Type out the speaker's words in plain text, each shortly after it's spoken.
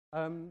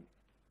I'm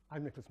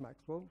Nicholas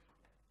Maxwell.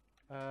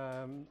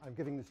 I'm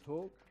giving this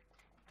talk.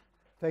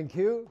 Thank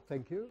you,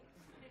 thank you.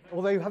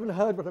 Although you haven't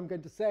heard what I'm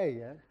going to say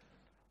yet.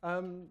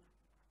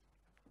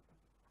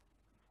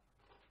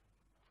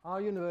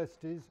 Are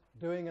universities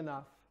doing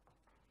enough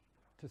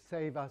to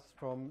save us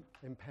from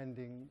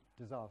impending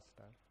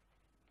disaster?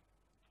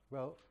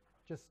 Well,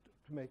 just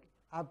to make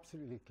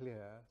absolutely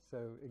clear, so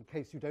in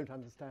case you don't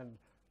understand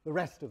the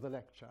rest of the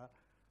lecture,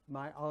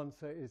 my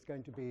answer is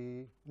going to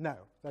be no,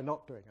 they're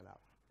not doing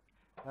enough.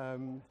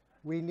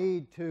 We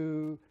need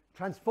to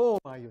transform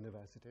our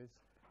universities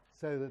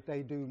so that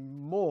they do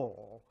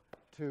more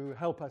to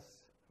help us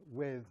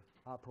with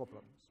our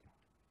problems.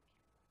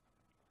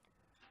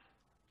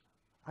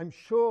 I'm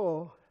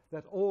sure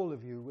that all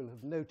of you will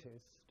have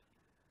noticed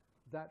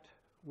that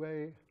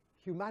where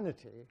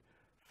humanity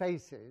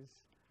faces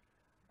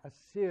a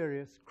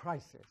serious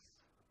crisis,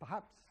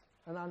 perhaps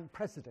an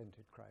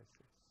unprecedented crisis.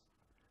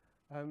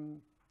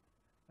 And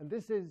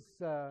this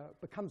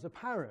becomes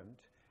apparent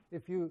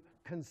if you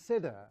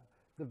consider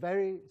the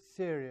very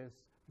serious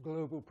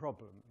global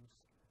problems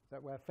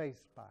that we're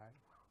faced by.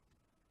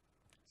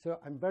 So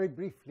I'm very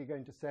briefly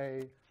going to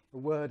say a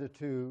word or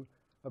two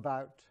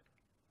about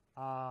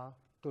our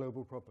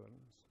global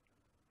problems.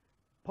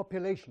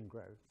 Population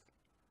growth.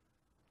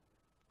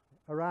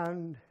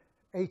 Around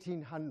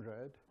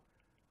 1800,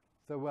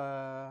 there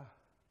were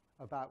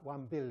about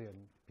 1 billion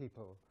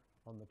people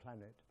on the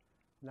planet.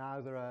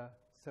 Now there are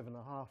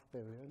 7.5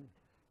 billion.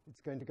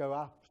 It's going to go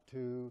up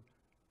to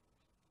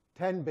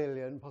 10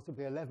 billion,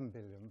 possibly 11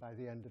 billion by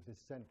the end of this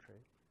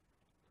century.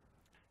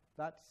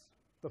 That's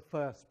the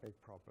first big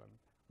problem.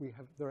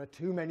 There are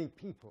too many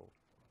people.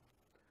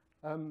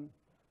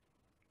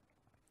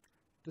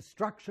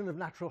 Destruction of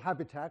natural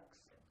habitats,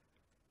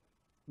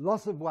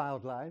 loss of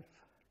wildlife,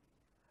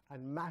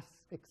 and mass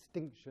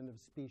extinction of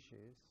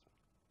species.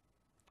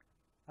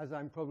 As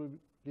I'm probably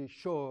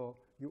sure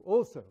you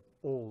also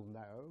all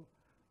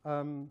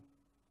know,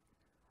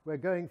 we're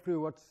going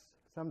through what's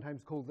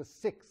sometimes called the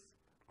sixth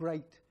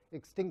great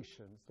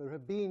extinctions. There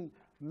have been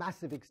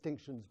massive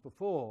extinctions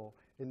before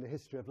in the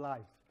history of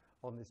life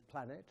on this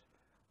planet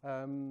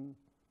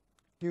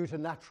due to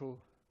natural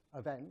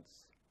events.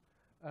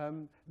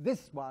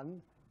 This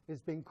one is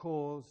being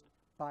caused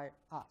by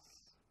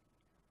us.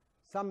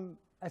 Some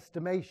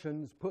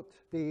estimations put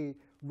the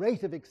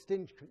rate of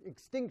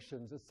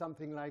extinctions as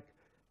something like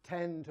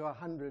 10 to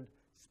 100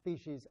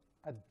 species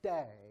a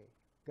day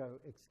go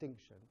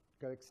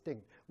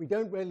extinct. We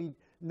don't really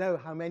know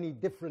how many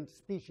different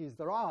species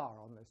there are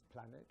on this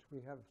planet.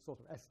 We have sort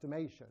of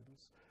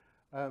estimations,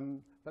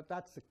 but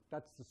that's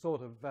the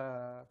sort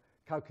of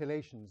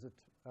calculations that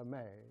are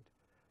made.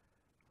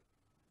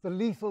 The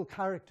lethal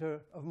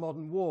character of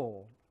modern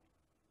war.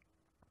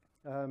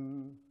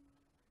 In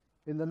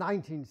the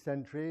 19th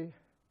century,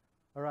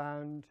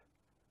 around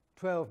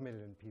 12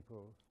 million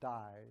people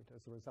died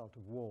as a result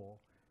of war.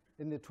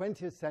 In the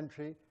 20th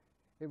century,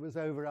 it was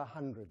over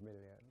 100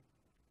 million.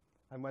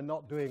 And we're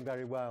not doing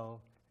very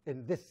well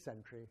in this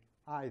century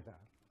either.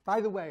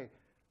 By the way,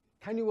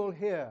 can you all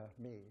hear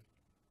me?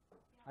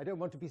 I don't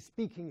want to be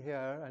speaking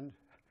here, and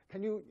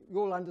can you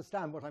all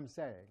understand what I'm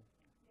saying?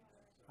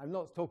 I'm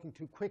not talking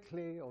too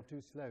quickly or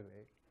too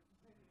slowly.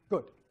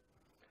 Good.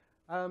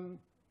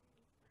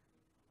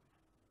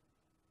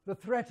 The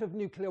threat of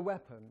nuclear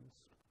weapons.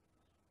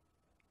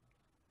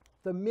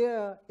 The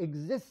mere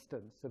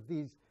existence of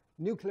these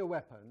nuclear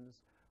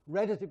weapons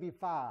ready to be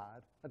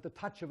fired at the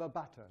touch of a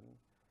button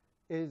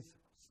is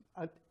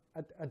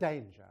a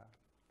danger.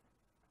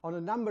 On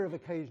a number of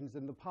occasions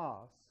in the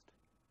past,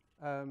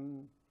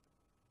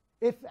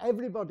 if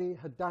everybody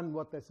had done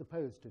what they're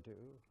supposed to do,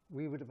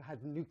 we would have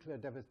had nuclear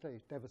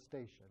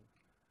devastation.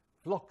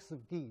 Flocks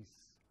of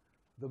geese,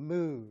 the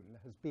moon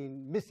has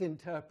been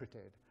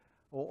misinterpreted,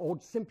 or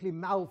simply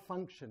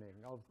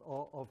malfunctioning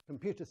of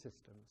computer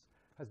systems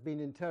has been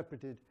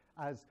interpreted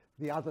as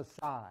the other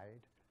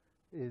side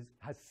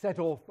has set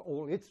off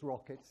all its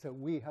rockets, so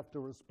we have to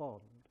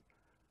respond.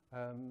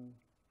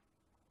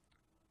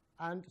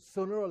 And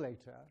sooner or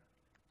later,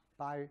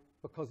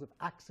 because of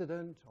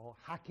accident or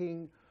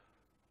hacking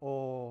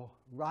or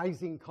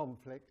rising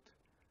conflict,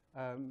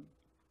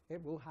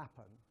 it will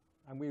happen.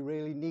 And we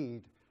really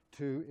need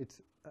to,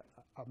 it's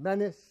a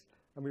menace,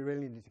 and we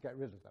really need to get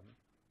rid of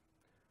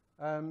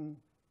them.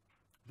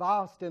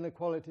 Vast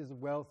inequalities of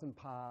wealth and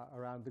power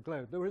around the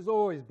globe. There has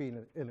always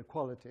been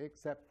inequality,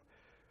 except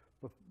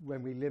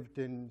when we lived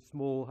in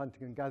small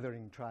hunting and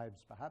gathering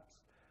tribes, perhaps.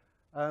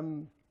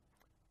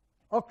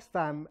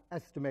 Oxfam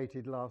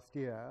estimated last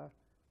year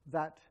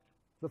that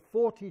the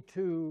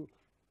 42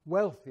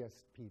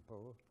 wealthiest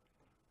people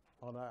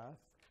on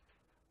Earth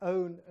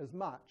own as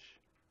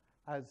much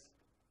as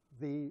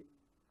the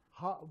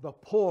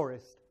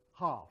poorest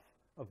half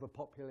of the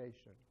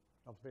population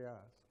of the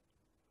Earth.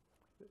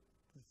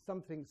 It's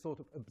something sort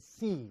of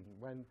obscene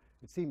when,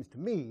 it seems to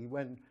me,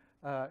 when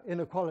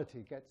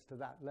inequality gets to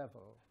that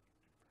level.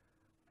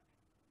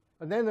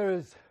 And then there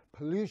is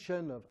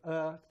pollution of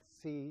earth,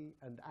 sea,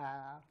 and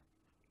air.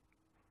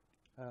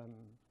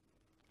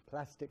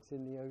 plastics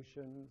in the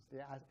oceans,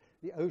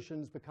 the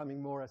oceans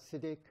becoming more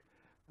acidic,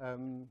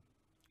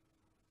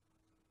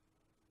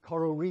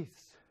 coral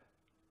reefs,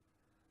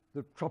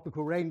 the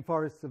tropical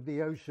rainforests of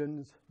the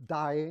oceans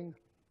dying,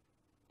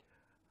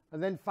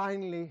 and then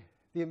finally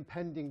the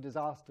impending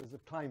disasters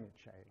of climate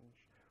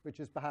change, which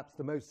is perhaps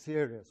the most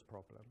serious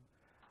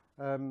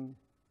problem.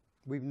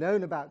 We've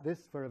known about this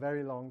for a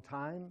very long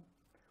time.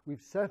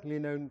 We've certainly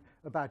known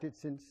about it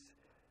since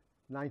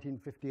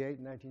 1958,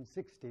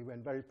 1960,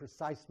 when very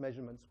precise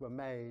measurements were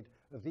made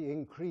of the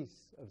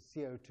increase of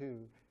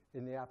CO2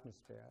 in the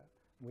atmosphere.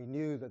 We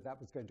knew that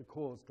that was going to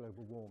cause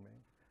global warming.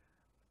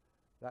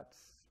 That's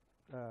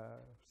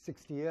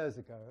 60 years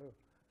ago.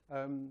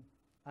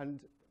 And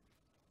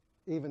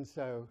even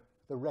so,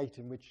 the rate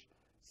in which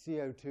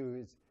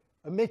CO2 is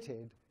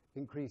emitted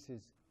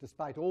increases,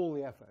 despite all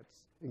the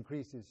efforts,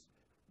 increases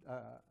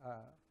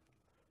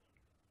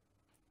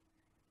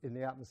in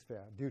the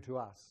atmosphere due to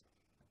us.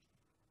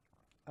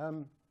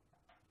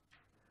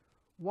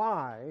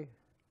 Why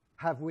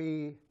have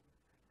we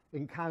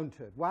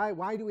encountered,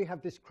 why do we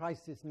have this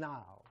crisis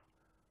now?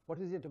 What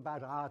is it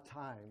about our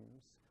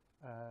times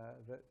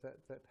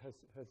that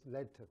has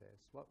led to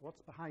this?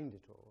 What's behind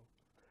it all?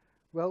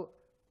 Well,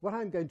 what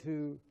I'm going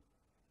to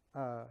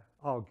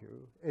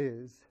argue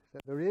is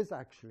that there is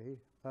actually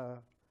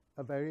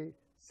a very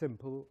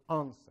simple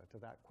answer to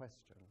that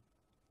question.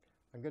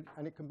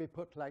 And it can be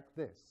put like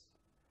this,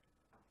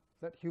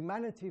 that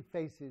humanity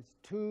faces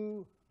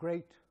two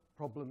great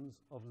problems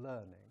of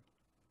learning.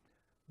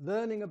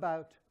 Learning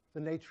about the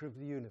nature of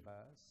the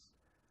universe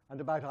and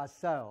about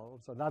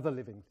ourselves and other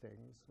living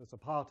things as a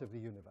part of the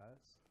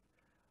universe,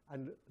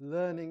 and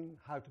learning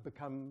how to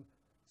become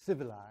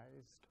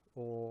civilized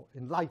or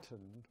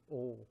enlightened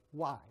or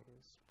wise.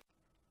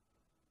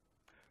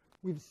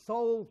 We've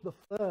solved the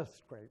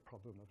first great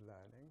problem of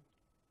learning.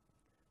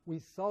 We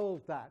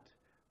solved that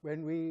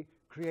when we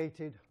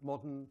created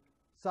modern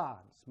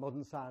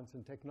science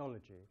and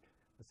technology,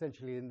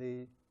 essentially in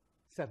the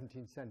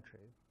 17th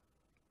century.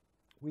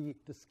 We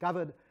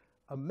discovered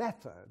a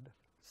method,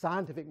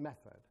 scientific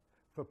method,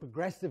 for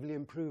progressively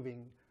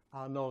improving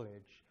our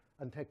knowledge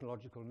and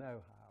technological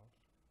know-how.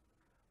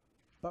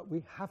 But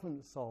we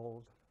haven't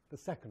solved the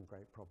second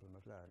great problem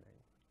of learning.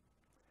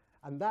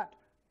 And that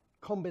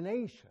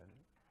combination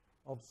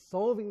of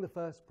solving the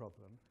first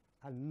problem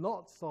and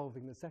not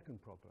solving the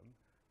second problem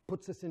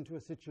puts us into a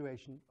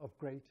situation of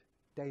great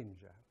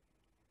danger.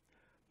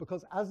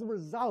 Because as a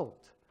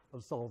result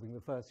of solving the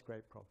first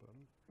great problem,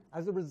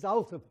 as a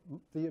result of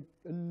the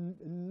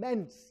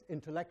immense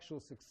intellectual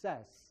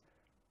success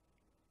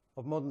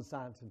of modern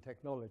science and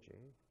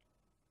technology,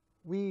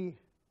 we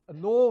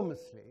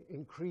enormously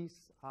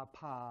increase our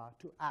power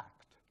to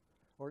act,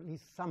 or at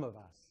least some of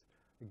us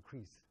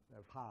increase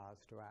their powers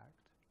to act.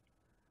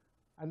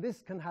 And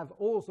this can have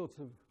all sorts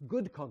of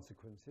good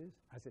consequences,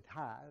 as it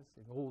has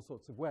in all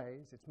sorts of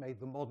ways. It's made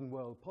the modern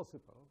world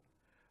possible,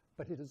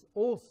 but it has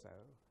also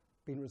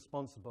been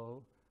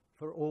responsible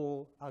for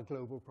all our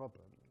global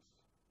problems.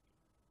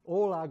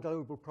 All our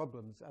global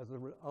problems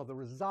are the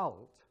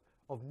result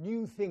of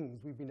new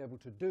things we've been able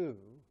to do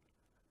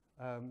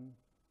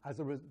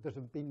that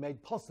have been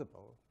made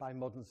possible by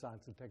modern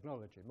science and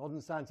technology.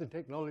 Modern science and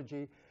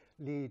technology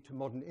lead to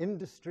modern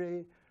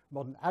industry,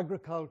 modern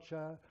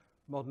agriculture,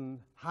 modern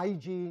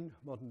hygiene,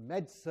 modern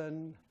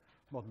medicine,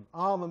 modern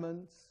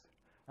armaments,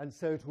 and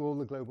so to all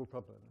the global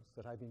problems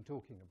that I've been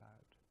talking about.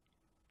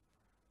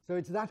 So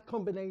it's that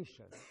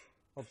combination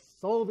of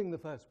solving the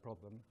first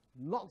problem,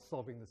 not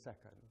solving the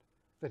second,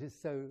 that is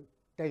so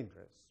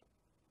dangerous.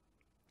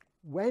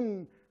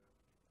 When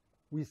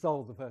we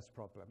solve the first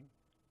problem,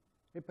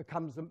 it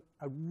becomes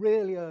a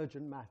really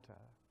urgent matter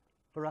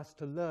for us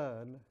to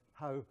learn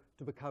how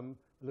to become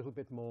a little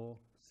bit more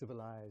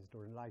civilized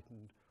or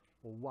enlightened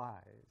or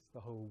wise, the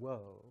whole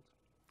world.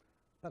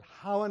 But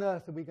how on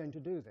earth are we going to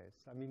do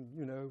this? I mean,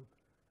 you know,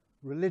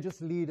 religious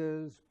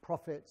leaders,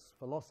 prophets,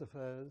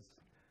 philosophers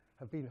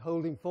have been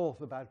holding forth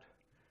about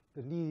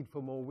the need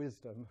for more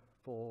wisdom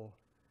for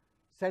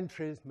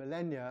centuries,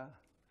 millennia,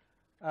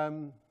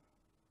 and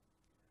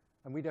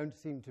we don't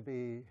seem to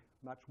be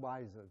much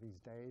wiser these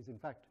days. In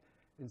fact,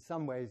 in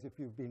some ways, if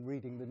you've been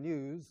reading the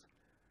news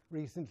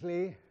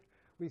recently,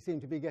 we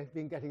seem to be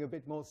getting a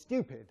bit more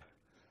stupid.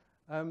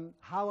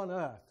 How on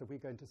earth are we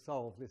going to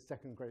solve this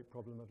second great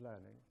problem of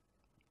learning?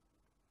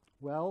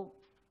 Well,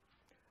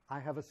 I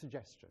have a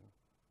suggestion.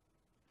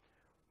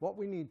 What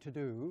we need to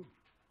do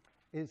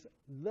is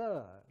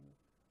learn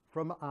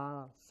from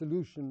our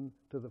solution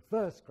to the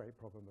first great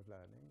problem of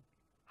learning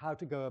how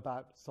to go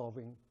about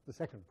solving the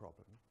second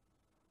problem.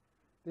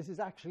 This is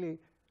actually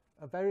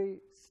a very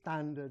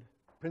standard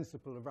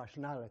principle of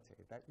rationality,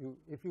 that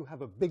if you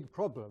have a big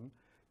problem,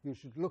 you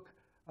should look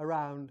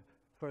around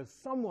for a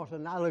somewhat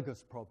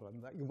analogous problem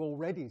that you've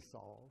already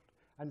solved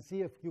and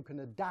see if you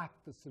can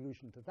adapt the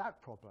solution to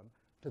that problem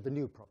to the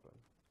new problem.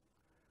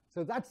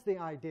 So that's the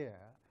idea,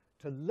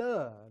 to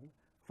learn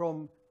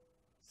from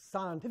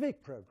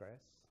scientific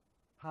progress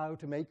how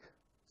to make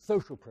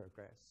social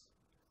progress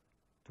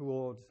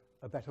towards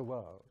a better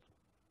world.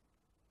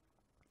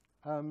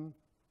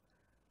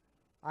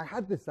 I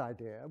had this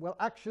idea. Well,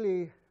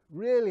 actually,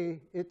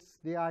 really, it's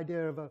the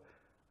idea of a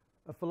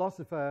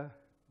philosopher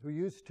who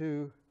used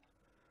to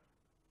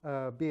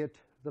be at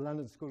the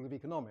London School of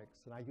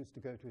Economics, and I used to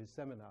go to his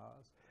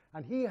seminars.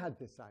 And he had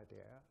this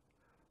idea,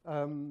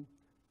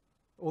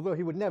 although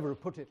he would never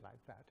have put it like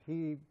that.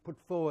 He put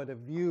forward a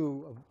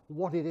view of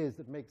what it is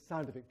that makes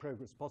scientific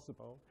progress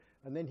possible,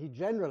 and then he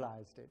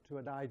generalized it to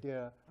an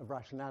idea of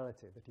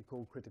rationality that he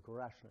called critical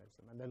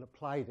rationalism, and then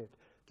applied it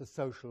to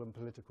social and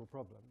political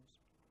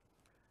problems.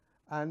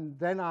 And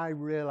then I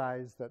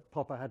realized that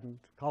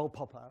Karl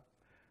Popper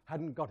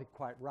hadn't got it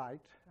quite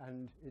right,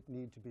 and it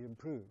needed to be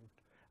improved.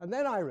 And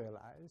then I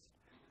realized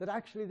that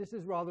actually this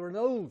is rather an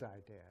old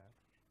idea.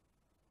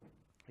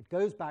 It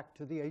goes back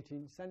to the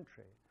 18th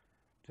century,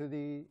 to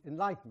the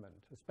Enlightenment,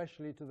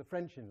 especially to the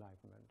French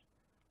Enlightenment.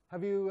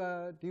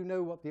 Do you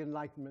know what the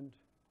Enlightenment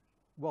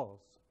was?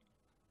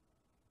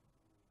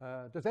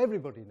 Does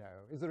everybody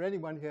know? Is there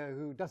anyone here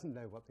who doesn't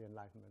know what the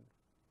Enlightenment?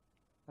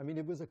 I mean,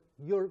 it was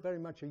very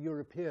much a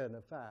European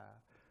affair.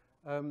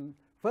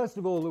 First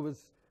of all, there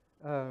was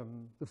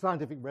the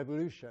scientific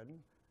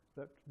revolution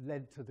that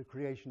led to the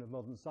creation of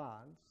modern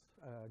science,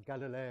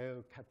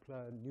 Galileo,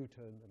 Kepler,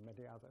 Newton, and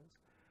many others.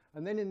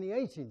 And then in the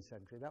 18th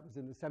century, that was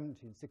in the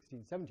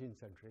 16th, 17th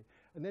century,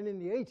 and then in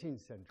the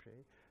 18th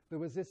century, there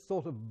was this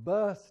sort of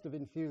burst of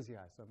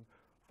enthusiasm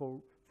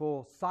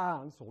for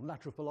science, or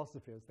natural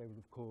philosophy as they would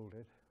have called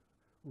it,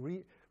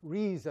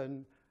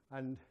 reason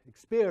and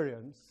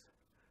experience,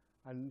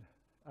 and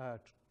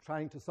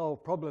trying to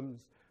solve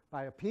problems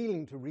by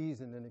appealing to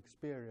reason and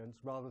experience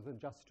rather than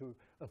just to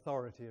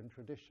authority and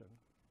tradition,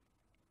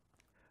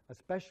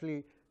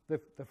 especially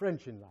the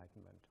French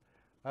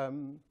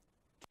Enlightenment.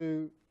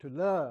 To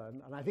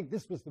learn, and I think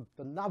this was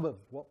the nub of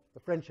what the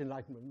French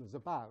Enlightenment was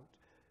about,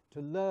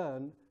 to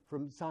learn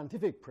from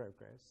scientific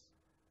progress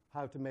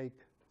how to make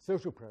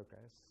social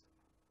progress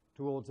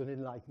towards an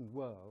enlightened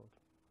world.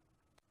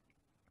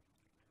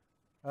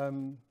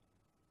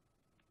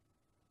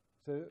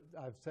 So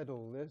I've said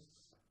all this.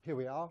 Here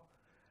we are.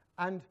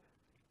 And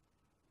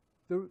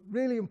the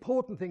really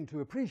important thing to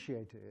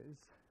appreciate is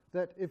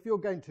that if you're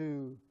going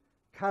to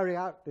carry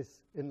out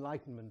this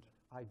Enlightenment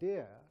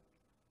idea,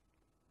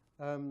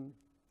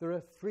 there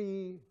are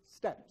 3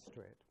 steps to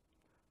it.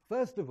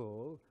 First of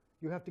all,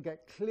 you have to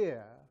get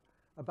clear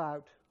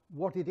about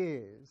what it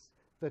is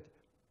that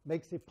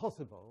makes it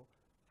possible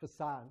for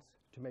science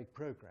to make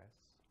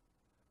progress.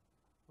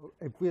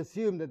 If we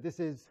assume that this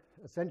is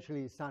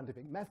essentially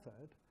scientific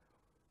method,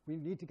 we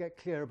need to get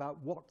clear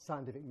about what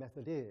scientific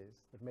method is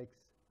that makes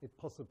it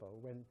possible,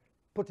 when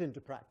put into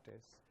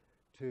practice,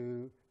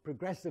 to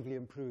progressively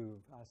improve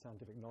our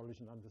scientific knowledge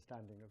and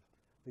understanding of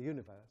the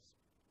universe.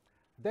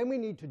 Then we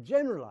need to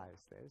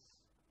generalize this,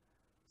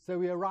 so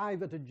we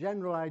arrive at a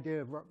general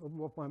idea of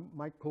what one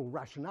might call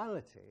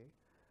rationality,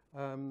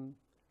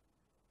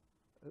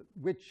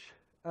 which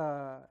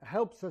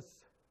helps us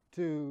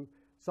to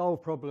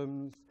solve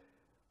problems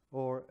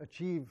or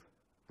achieve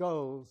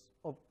goals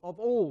of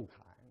all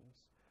kinds,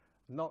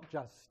 not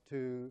just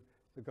to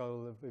the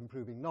goal of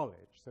improving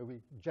knowledge. So we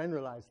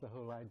generalize the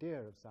whole idea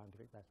of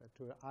scientific method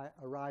to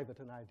arrive at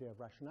an idea of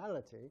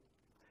rationality,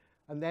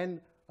 and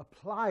then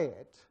apply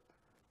it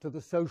to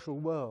the social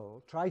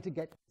world, try to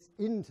get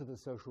into the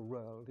social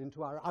world,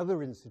 into our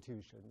other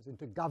institutions,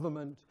 into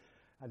government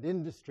and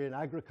industry and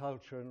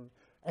agriculture and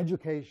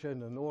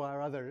education and all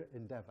our other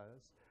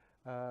endeavors,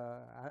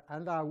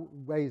 and our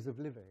ways of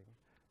living,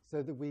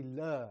 so that we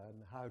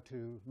learn how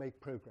to make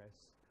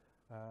progress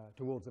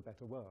towards a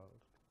better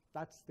world.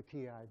 That's the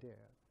key idea.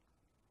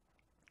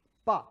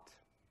 But,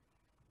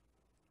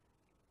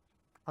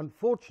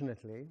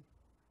 unfortunately,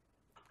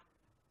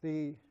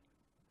 the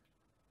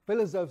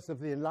philosophers of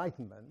the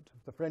Enlightenment,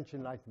 the French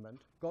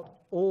Enlightenment, got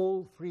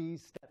all 3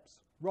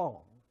 steps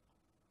wrong.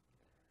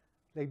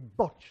 They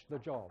botched the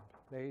job.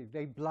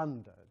 They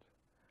blundered.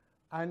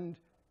 And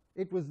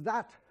it was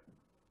that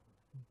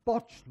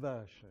botched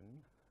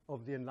version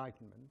of the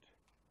Enlightenment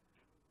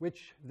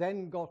which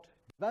then got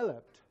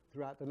developed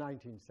throughout the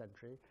 19th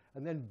century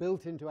and then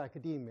built into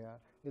academia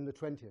in the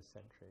 20th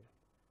century.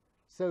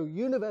 So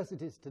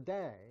universities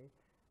today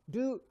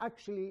do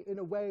actually, in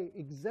a way,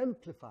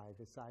 exemplify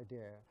this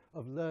idea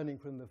of learning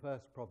from the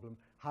first problem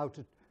how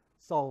to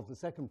solve the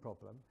second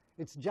problem.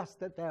 It's just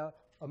that they're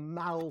a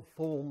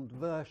malformed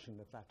version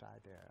of that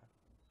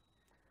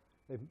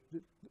idea.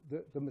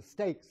 The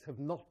mistakes have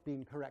not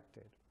been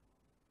corrected.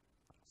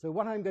 So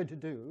what I'm going to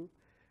do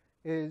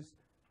is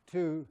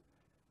to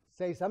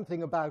say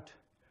something about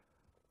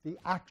the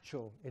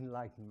actual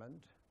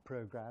Enlightenment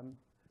program,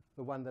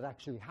 the one that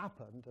actually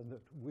happened and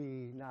that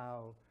we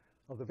now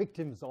are the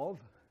victims of.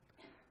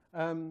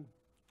 And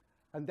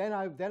then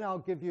I'll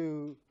give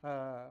you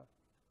a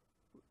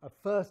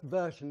first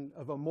version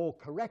of a more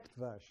correct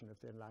version of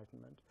the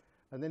Enlightenment.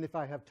 And then if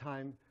I have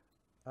time,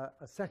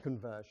 a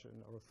second version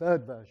or a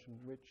third version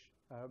which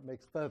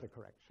makes further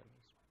corrections.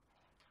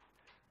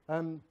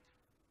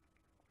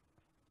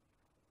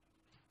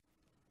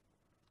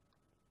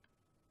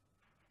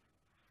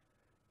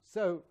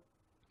 So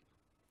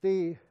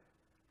the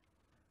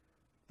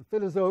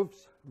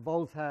Philosophes,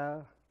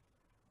 Voltaire,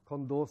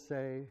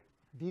 Condorcet,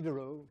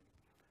 Diderot,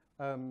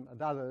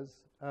 and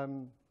others,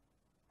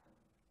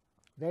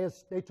 they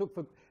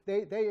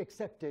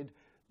accepted,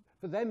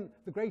 for them,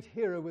 the great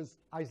hero was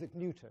Isaac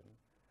Newton,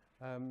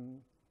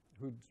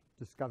 who'd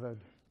discovered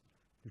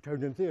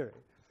Newtonian theory.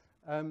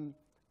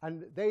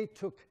 And they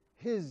took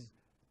his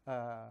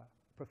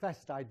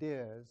professed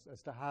ideas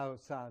as to how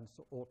science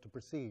ought to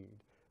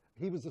proceed.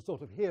 He was a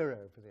sort of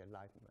hero for the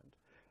Enlightenment.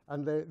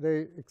 And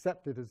they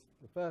accepted as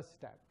the first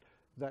step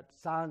that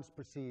science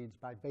proceeds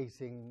by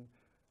basing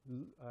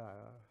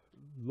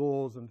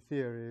laws and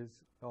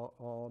theories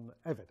on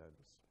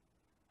evidence,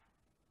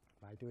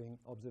 by doing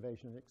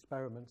observation and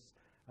experiments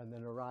and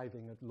then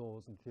arriving at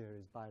laws and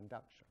theories by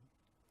induction.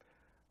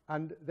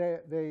 And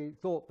they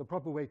thought the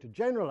proper way to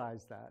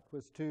generalize that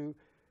was to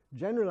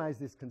generalize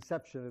this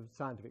conception of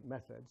scientific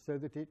method so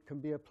that it can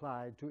be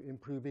applied to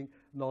improving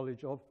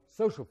knowledge of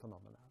social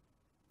phenomena.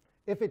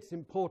 If it's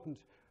important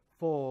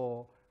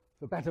for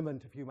the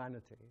betterment of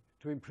humanity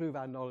to improve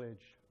our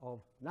knowledge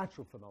of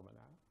natural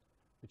phenomena,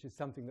 which is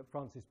something that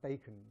Francis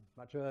Bacon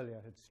much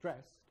earlier had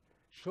stressed,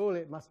 surely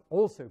it must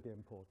also be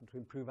important to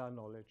improve our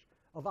knowledge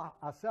of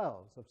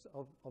ourselves,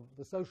 of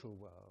the social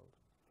world.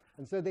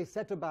 And so they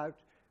set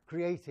about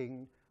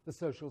creating the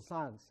social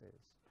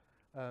sciences,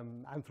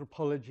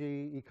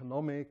 anthropology,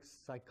 economics,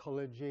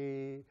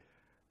 psychology,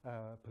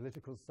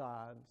 political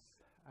science,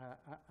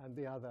 and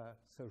the other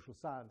social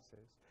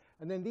sciences.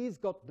 And then these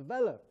got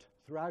developed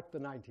throughout the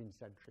 19th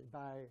century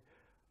by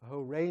a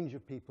whole range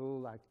of people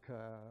like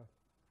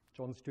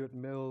John Stuart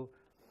Mill,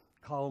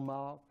 Karl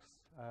Marx,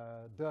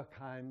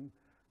 Durkheim,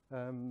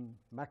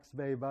 Max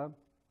Weber,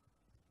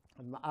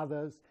 and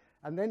others.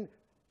 And then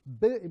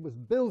it was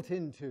built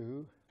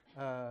into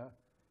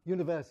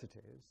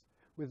universities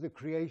with the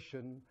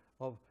creation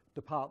of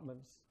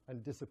departments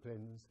and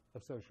disciplines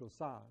of social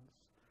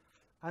science.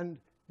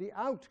 And the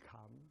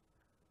outcome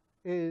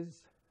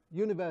is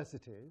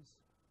universities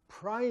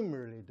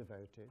primarily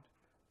devoted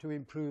to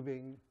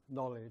improving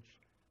knowledge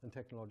and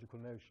technological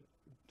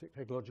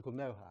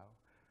know-how.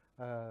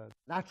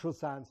 Natural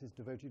science is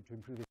devoted to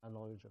improving our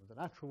knowledge of the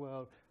natural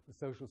world. The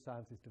social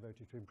science is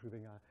devoted to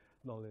improving our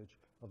knowledge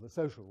of the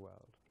social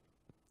world.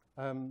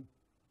 And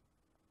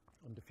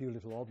a few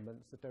little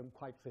oddments that don't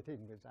quite fit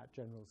in with that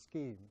general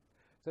scheme.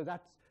 So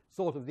that's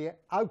sort of the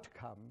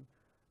outcome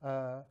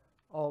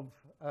of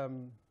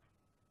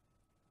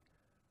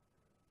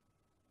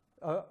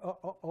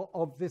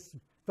this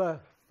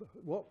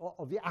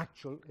of the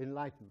actual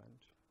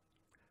Enlightenment.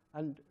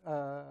 And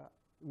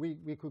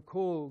we could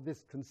call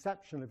this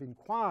conception of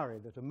inquiry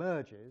that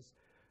emerges,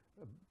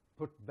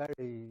 put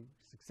very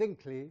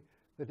succinctly,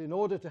 that in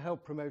order to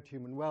help promote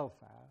human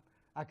welfare,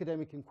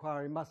 academic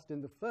inquiry must,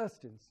 in the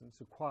first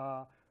instance,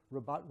 acquire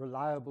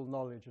reliable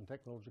knowledge and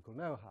technological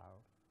know-how.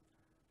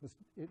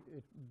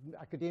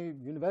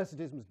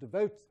 Universities must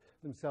devote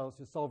themselves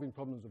to solving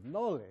problems of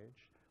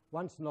knowledge.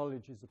 Once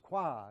knowledge is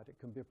acquired, it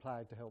can be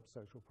applied to help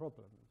social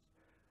problems.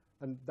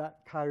 And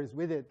that carries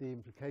with it the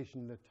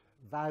implication that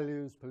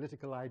values,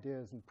 political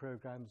ideas and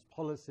programs,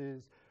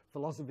 policies,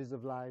 philosophies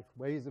of life,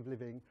 ways of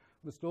living,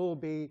 must all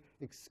be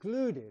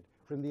excluded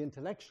from the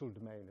intellectual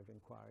domain of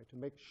inquiry to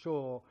make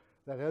sure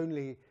that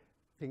only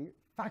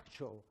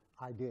factual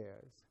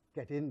ideas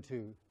get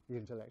into the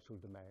intellectual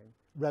domain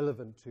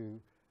relevant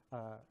to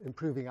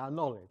improving our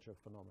knowledge of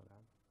phenomena.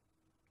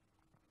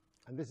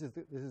 And this is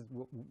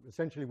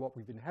essentially what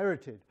we've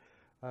inherited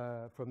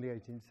from the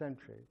 18th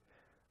century.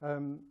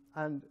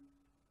 And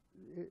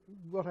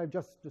what I've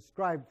just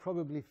described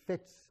probably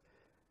fits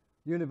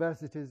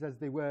universities as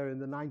they were in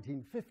the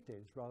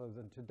 1950s rather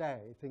than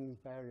today.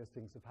 Various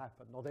things have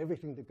happened. Not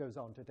everything that goes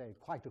on today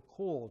quite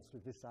accords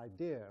with this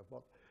idea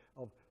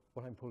of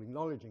what I'm calling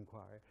knowledge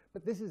inquiry.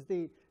 But this is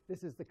the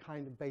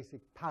kind of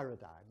basic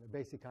paradigm, the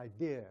basic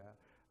idea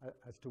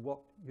as to what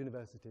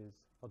universities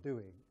are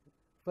doing.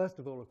 First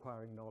of all,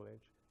 acquiring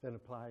knowledge, then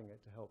applying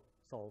it to help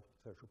solve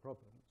social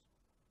problems.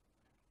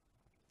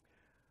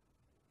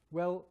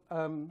 Well,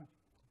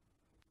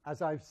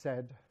 as I've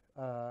said,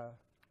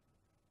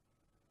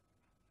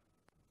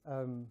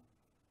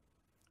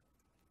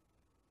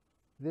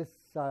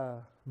 this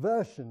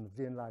version of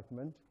the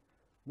Enlightenment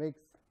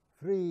makes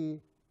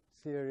three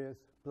serious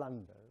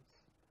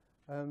blunders.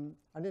 And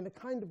in a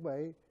kind of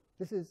way,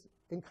 this is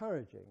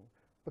encouraging,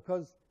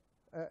 because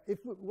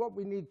what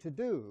we need to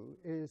do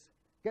is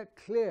get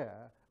clear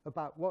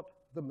about what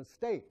the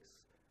mistakes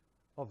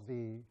of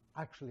the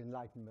actual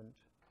Enlightenment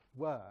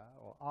were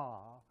or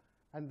are,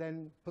 and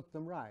then put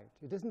them right.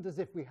 It isn't as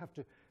if we have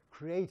to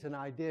create an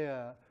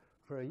idea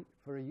for an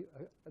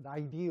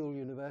ideal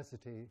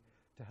university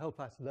to help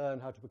us learn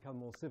how to become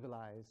more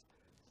civilized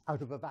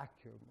out of a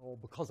vacuum, or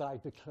because I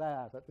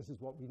declare that this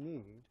is what we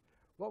need.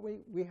 What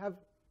we have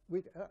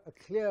a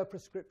clear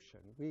prescription.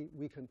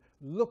 We can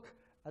look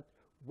at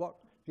what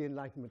the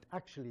Enlightenment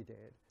actually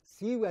did,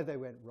 see where they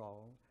went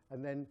wrong,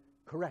 and then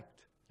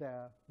correct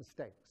their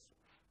mistakes.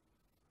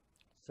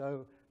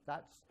 So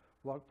that's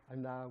what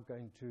I'm now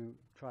going to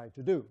try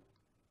to do.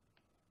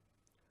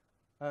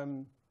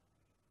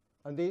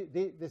 And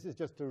this is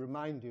just to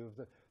remind you of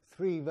the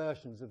three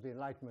versions of the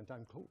Enlightenment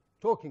I'm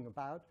talking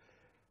about.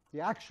 The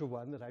actual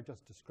one that I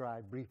just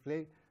described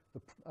briefly,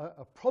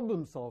 a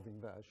problem-solving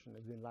version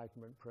of the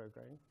Enlightenment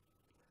program,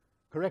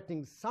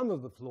 correcting some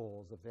of the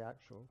flaws of the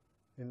actual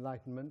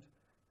Enlightenment,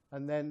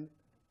 and then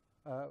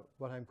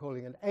what I'm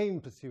calling an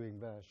aim-pursuing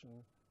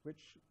version,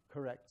 which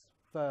corrects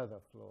further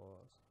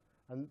flaws.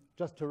 And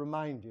just to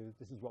remind you,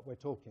 this is what we're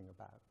talking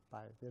about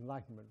by the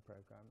Enlightenment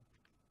program.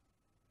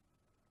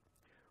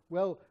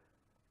 Well,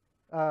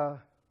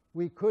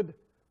 we could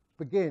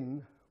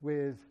begin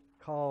with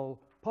Karl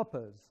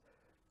Popper's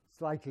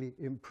slightly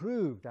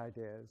improved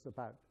ideas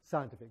about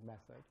scientific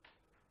method.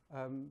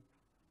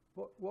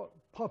 What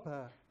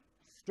Popper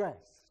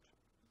stressed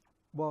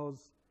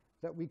was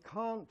that we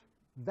can't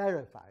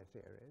verify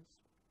theories,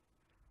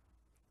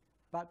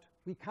 but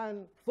we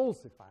can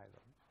falsify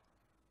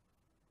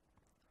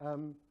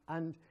them.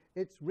 And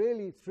it's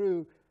really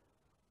through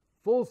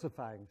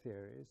falsifying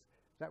theories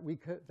that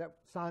that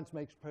science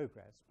makes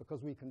progress,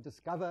 because we can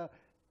discover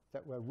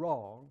that we're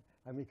wrong,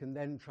 and we can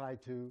then try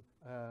to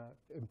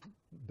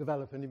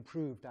develop an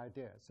improved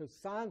idea. So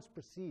science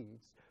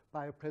proceeds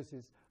by a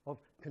process of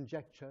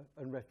conjecture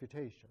and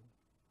refutation.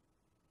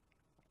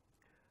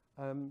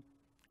 And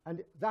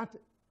that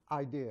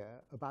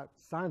idea about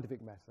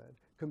scientific method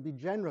can be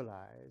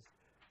generalized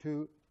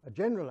to a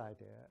general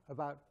idea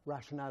about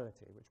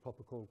rationality, which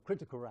Popper called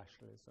critical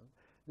rationalism.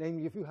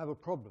 Namely, if you have a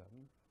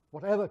problem,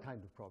 whatever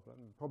kind of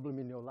problem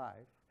in your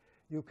life,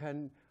 you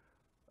can,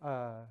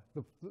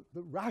 the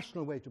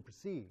rational way to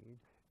proceed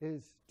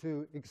is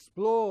to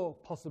explore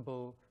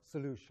possible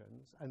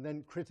solutions and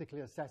then critically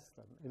assess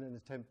them in an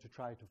attempt to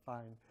try to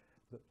find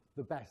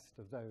the best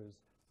of those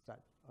that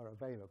are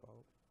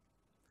available.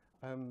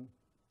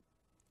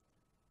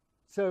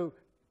 So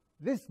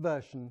this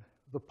version,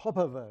 the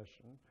Popper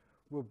version,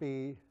 will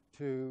be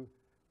to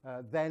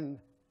then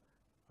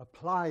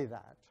apply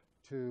that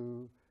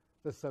to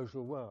the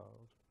social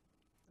world.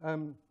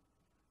 And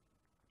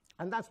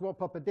that's what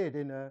Popper did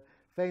in a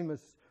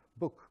famous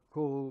book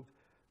called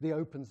The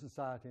Open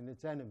Society and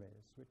Its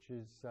Enemies, which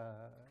is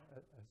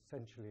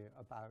essentially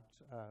about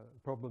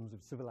problems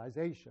of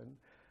civilization,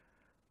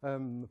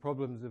 the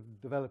problems of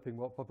developing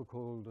what Popper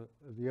called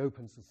the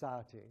open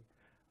society,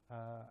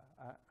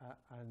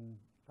 and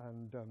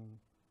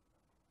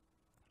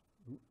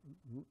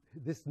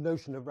this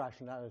notion of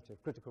rationality,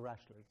 of critical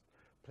rationalism,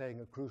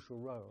 playing a crucial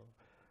role.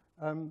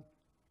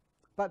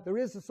 But there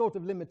is a sort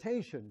of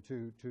limitation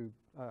to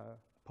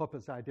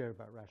Popper's idea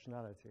about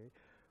rationality,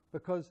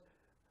 because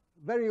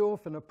very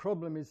often a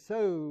problem is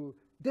so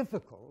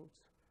difficult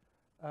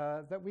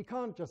that we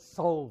can't just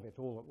solve it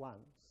all at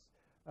once.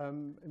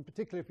 In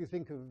particular, if you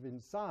think of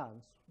in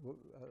science,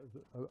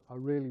 a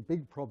really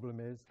big problem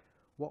is,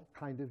 what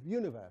kind of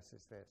universe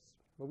is this?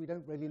 Well, we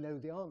don't really know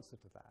the answer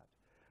to that.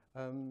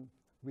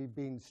 We've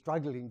been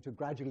struggling to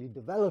gradually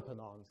develop an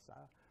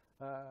answer.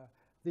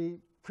 The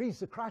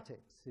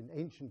pre-Socratics in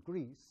ancient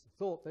Greece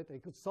thought that they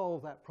could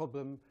solve that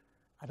problem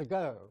at a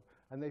go,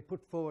 and they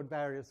put forward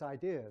various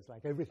ideas,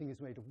 like everything is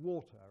made of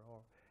water,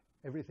 or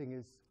everything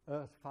is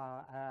earth,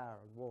 fire, air,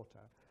 and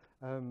water.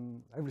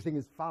 Everything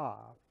is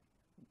fire.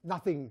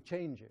 Nothing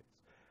changes.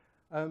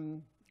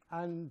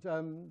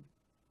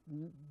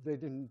 They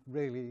didn't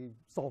really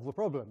solve the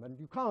problem, and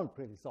you can't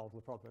really solve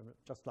the problem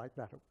just like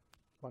that at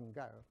one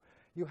go.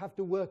 You have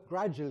to work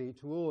gradually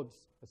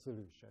towards a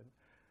solution.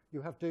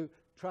 You have to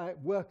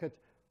work at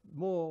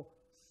more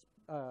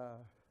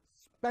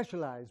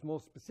specialized, more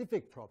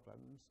specific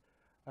problems,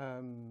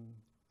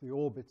 the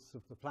orbits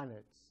of the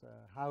planets,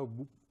 how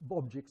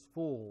objects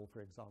fall,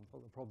 for example,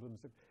 the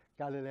problems that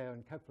Galileo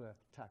and Kepler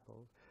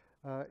tackled,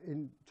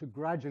 to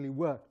gradually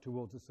work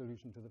towards a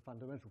solution to the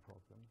fundamental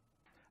problem.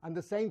 And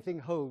the same thing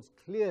holds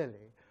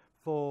clearly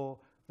for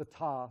the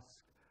task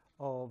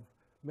of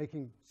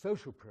making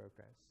social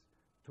progress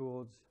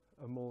towards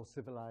a more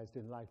civilized,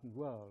 enlightened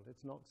world.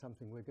 It's not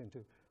something we're going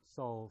to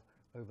solve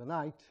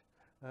overnight.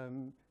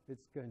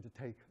 It's going to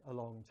take a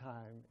long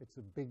time. It's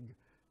a big,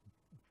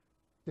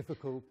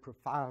 difficult,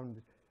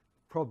 profound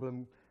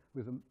problem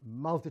with a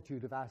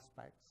multitude of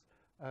aspects.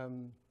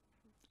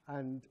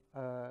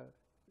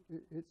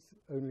 It's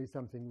only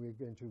something we're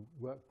going to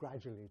work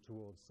gradually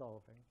towards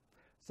solving.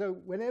 So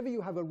whenever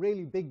you have a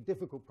really big,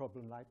 difficult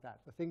problem like that,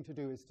 the thing to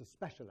do is to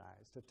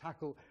specialize, to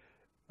tackle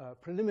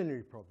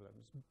preliminary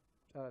problems,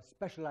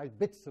 specialized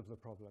bits of the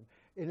problem,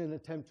 in an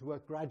attempt to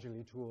work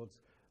gradually towards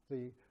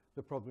the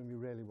problem you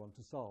really want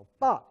to solve.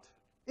 But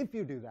if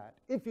you do that,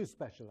 if you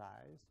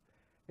specialize,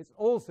 it's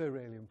also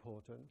really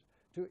important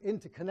to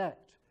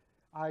interconnect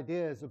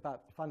ideas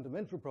about the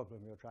fundamental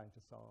problem you're trying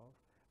to solve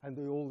and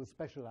all the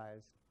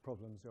specialized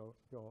problems you're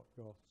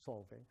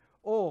solving.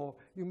 Or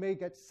you may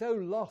get so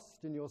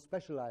lost in your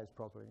specialized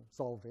problem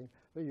solving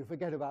that you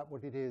forget about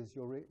what it is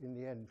you're in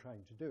the end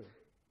trying to do.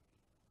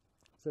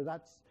 So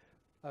that's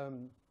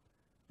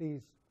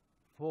these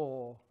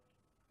four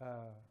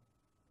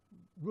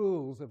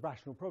rules of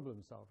rational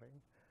problem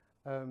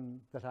solving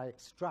that I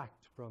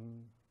extract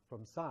from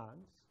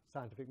science,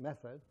 scientific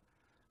method.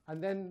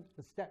 And then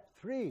the step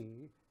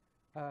 3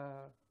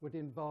 would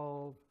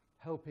involve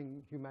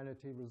helping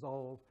humanity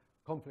resolve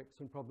conflicts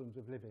and problems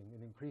of living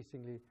in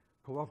increasingly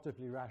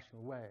cooperatively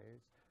rational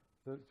ways,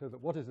 so that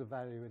what is of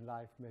value in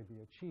life may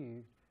be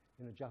achieved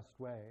in a just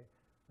way,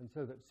 and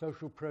so that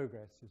social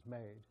progress is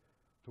made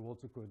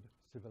towards a good,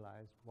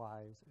 civilized,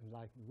 wise,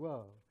 enlightened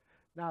world.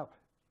 Now,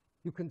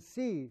 you can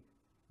see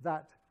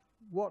that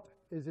what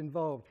is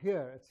involved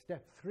here at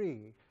step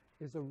 3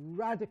 is a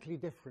radically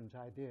different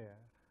idea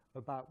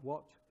about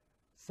what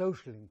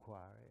social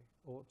inquiry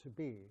ought to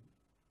be.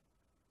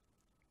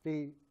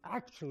 The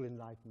actual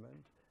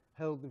Enlightenment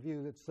held the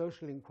view that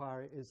social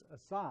inquiry is a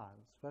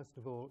science. First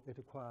of all, it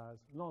acquires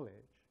knowledge,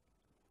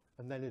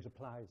 and then it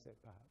applies it,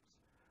 perhaps.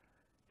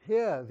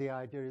 Here, the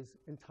idea is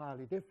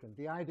entirely different.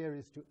 The idea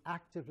is to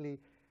actively,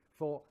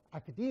 for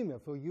academia,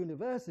 for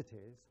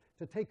universities,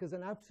 to take as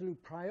an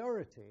absolute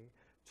priority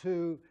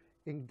to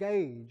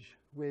engage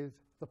with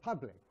the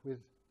public, with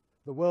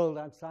the world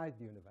outside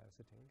the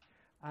university,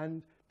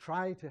 and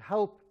try to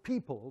help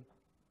people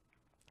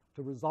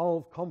to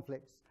resolve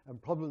conflicts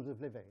and problems of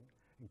living,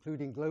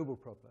 including global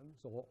problems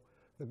or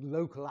the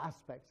local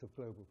aspects of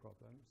global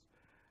problems,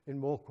 in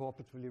more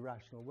cooperatively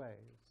rational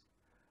ways.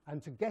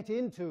 And to get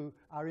into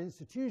our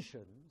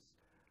institutions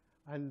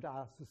and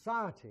our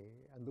society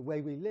and the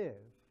way we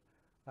live,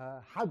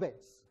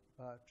 habits,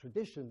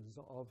 traditions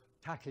of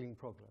tackling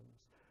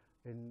problems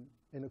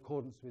in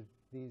accordance with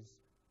these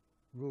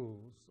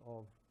rules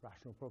of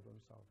rational problem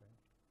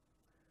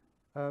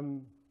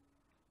solving.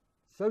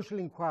 Social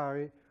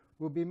inquiry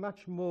will be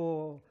much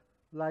more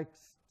like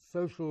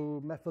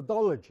social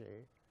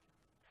methodology,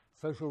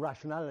 social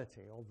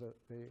rationality, or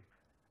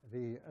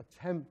the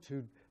attempt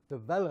to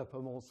develop a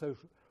more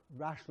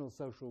rational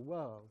social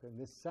world in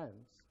this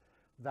sense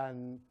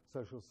than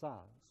social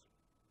science.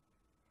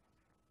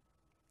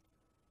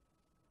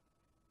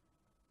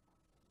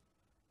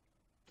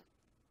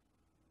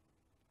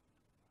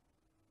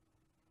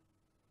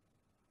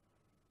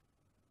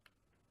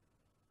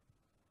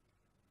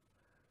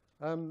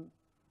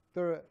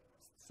 There are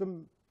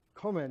some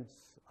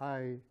comments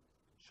I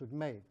should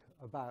make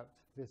about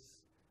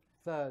this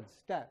third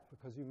step,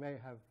 because you may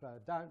have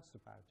doubts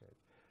about it.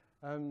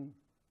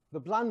 The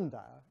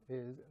blunder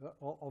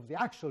of the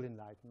actual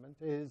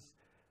Enlightenment is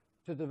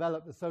to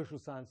develop the social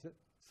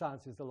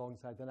sciences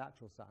alongside the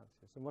natural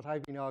sciences. And what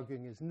I've been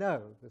arguing is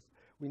no,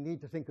 we need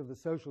to think of the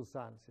social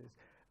sciences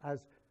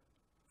as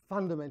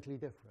fundamentally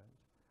different.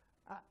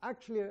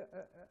 Actually,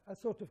 a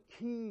sort of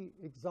key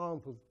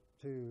example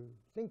to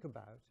think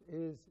about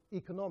is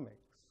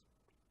economics.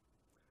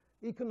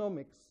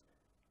 Economics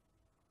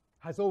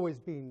has always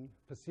been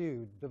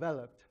pursued,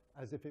 developed,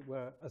 as if it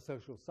were a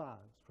social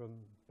science, from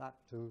back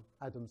to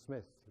Adam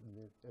Smith,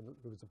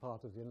 who was a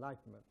part of the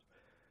Enlightenment.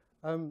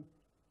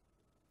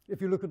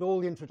 If you look at all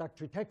the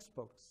introductory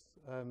textbooks,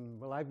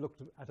 well, I've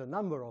looked at a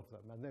number of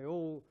them, and they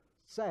all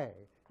say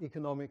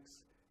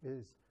economics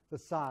is the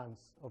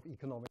science of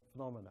economic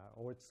phenomena,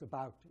 or it's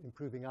about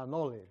improving our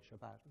knowledge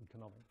about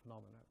economic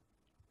phenomena.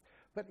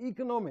 But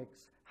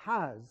economics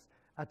has,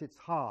 at its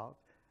heart,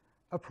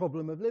 a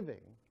problem of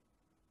living.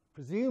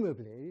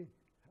 Presumably,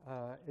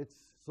 it's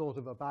sort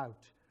of about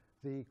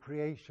the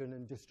creation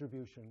and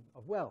distribution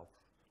of wealth,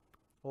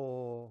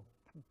 or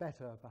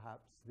better,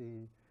 perhaps,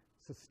 the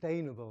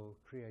sustainable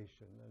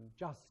creation and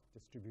just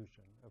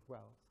distribution of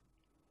wealth.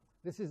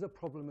 This is a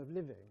problem of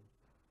living.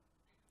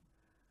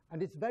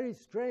 And it's very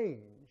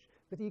strange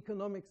that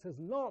economics has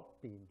not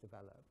been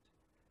developed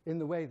in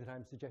the way that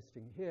I'm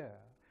suggesting here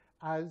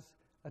as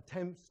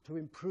attempts to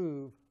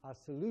improve our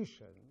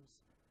solutions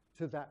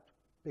to that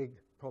big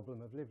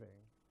problem of living,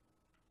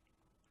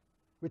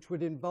 which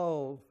would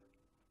involve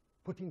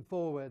putting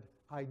forward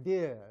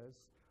ideas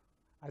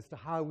as to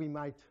how we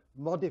might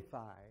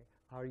modify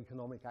our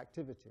economic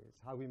activities,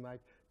 how we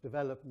might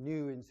develop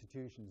new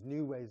institutions,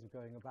 new ways of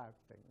going about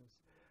things,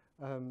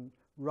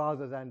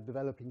 rather than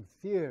developing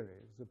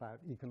theories about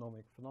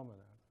economic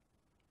phenomena.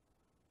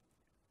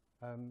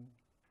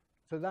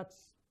 So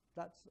that's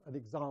an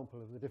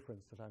example of the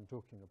difference that I'm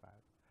talking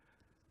about.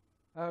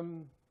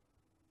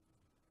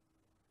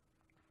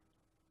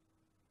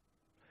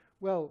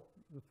 Well,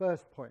 the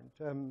first point,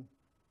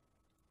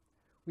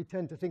 we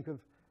tend to think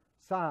of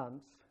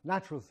science,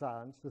 natural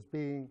science, as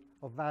being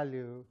of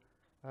value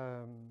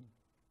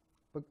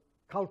but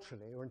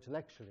culturally or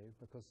intellectually,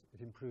 because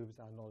it improves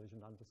our knowledge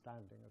and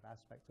understanding of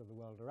aspects of the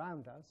world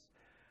around us,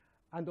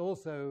 and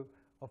also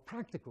of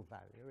practical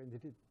value, and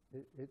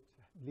it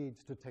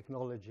leads to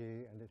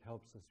technology, and it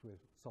helps us with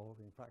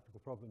solving practical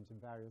problems in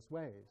various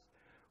ways.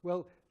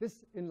 Well,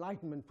 this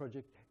Enlightenment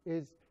project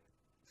is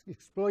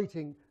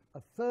exploiting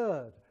a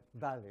third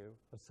value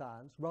of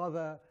science,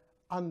 rather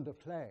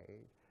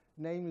underplayed,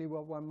 namely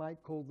what one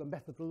might call the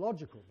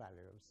methodological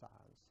value of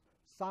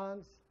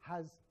science.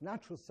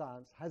 Natural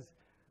science has,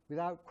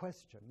 without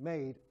question,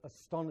 made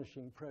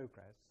astonishing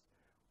progress.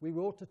 We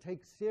ought to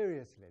take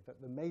seriously that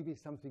there may be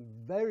something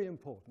very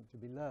important to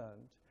be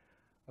learned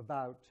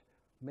about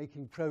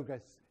making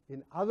progress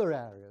in other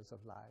areas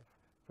of life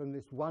from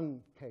this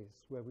one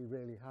case where we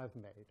really have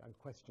made,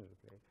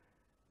 unquestionably,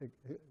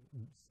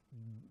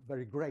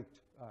 very great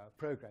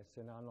progress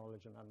in our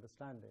knowledge and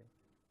understanding.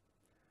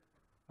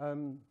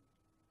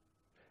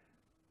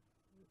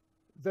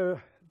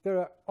 There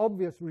are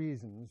obvious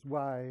reasons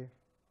why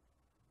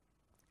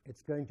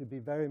it's going to be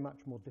very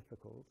much more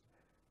difficult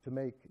to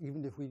make,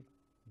 even if we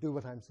do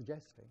what I'm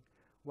suggesting,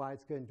 why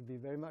it's going to be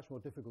very much more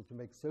difficult to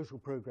make social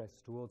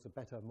progress towards a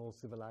better, more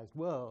civilized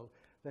world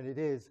than it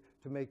is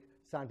to make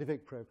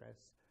scientific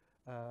progress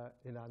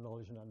in our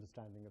knowledge and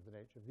understanding of the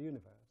nature of the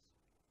universe.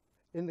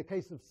 In the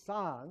case of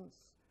science,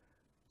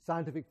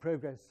 scientific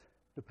progress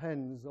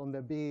depends on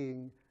there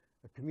being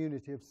a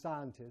community of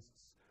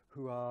scientists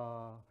who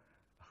are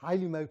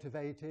highly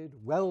motivated,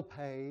 well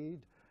paid,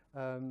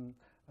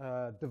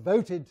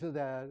 devoted to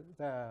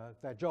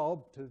their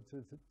job, to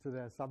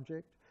their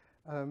subject,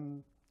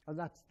 and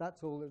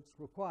that's all that's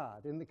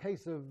required. In the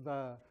case of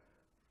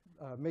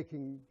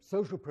making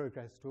social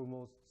progress to a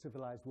more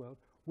civilized world,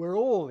 we're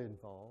all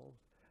involved,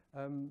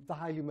 the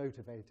highly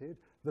motivated,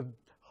 the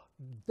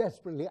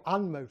desperately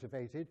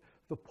unmotivated,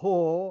 the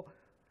poor,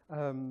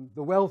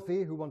 the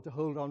wealthy who want to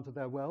hold on to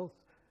their wealth,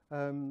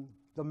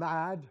 the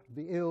mad,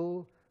 the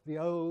ill, the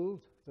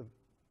old, the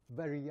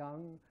very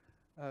young,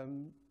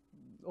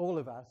 all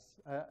of us,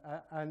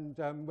 and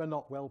we're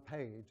not well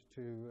paid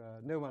to,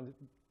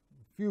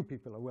 few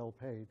people are well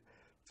paid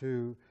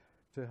to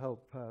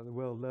help the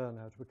world learn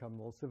how to become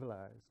more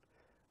civilized.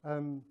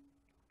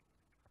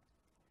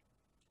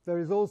 There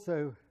is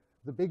also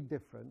the big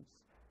difference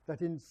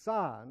that in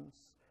science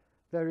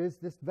there is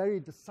this very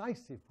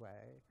decisive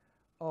way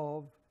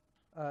of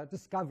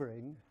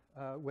discovering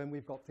when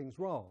we've got things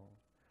wrong.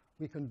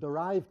 We can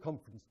derive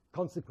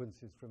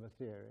consequences from a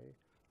theory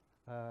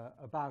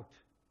about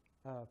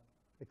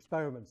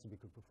experiments that we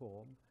could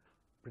perform,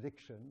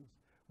 predictions.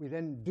 We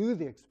then do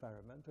the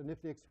experiment, and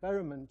if the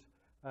experiment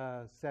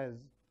says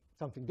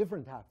something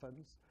different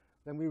happens,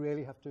 then we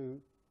really have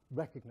to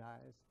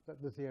recognize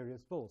that the theory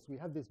is false. We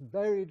have this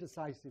very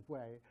decisive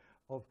way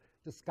of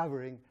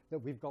discovering that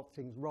we've got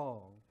things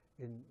wrong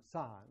in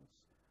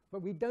science,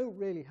 but we don't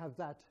really have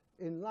that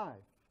in life.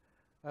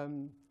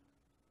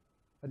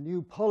 A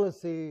new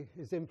policy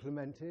is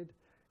implemented.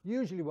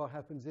 Usually what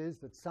happens is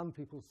that some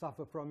people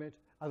suffer from it,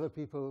 other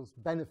people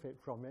benefit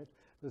from it.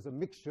 There's a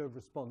mixture of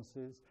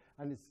responses,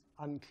 and it's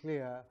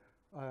unclear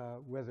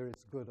whether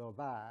it's good or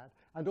bad.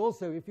 And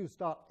also, if you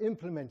start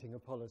implementing a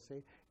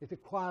policy, it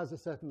acquires a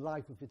certain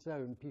life of its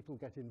own. People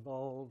get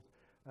involved.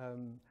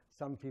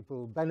 Some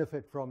people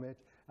benefit from it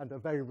and are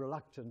very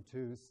reluctant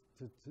to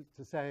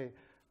say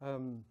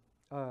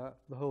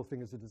the whole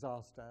thing is a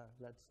disaster.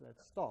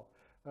 Let's stop.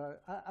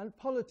 And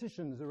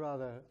politicians are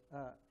rather,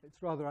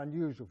 it's rather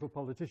unusual for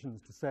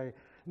politicians to say,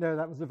 no,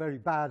 that was a very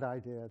bad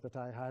idea that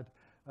I had.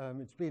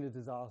 It's been a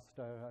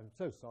disaster. I'm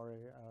so sorry.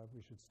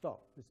 We should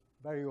stop. This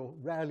very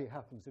rarely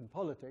happens in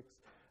politics.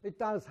 It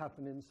does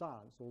happen in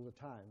science all the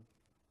time.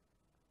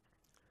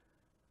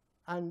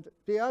 And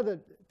the other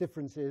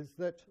difference is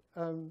that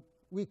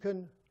we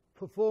can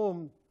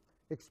perform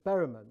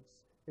experiments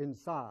in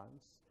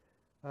science,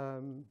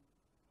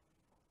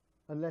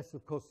 unless,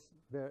 of course,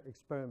 they're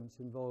experiments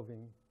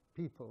involving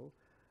people,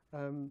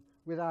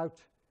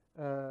 without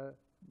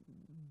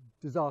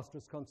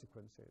disastrous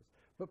consequences.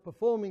 But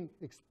performing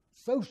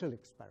social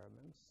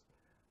experiments,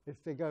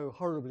 if they go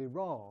horribly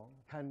wrong,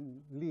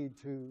 can lead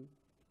to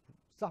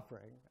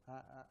suffering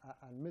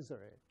and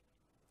misery.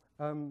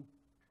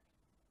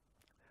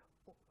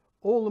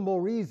 All the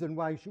more reason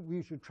why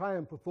we should try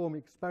and perform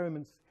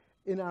experiments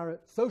in our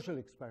social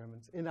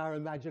experiments, in our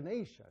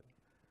imagination,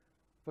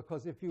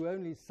 because if you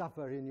only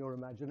suffer in your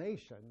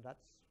imagination,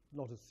 that's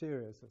not as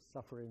serious as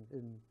suffering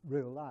in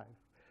real life.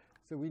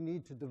 So we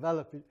need to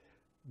develop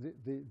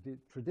the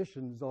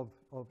traditions of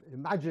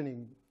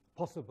imagining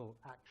possible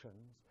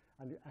actions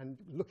and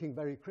looking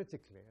very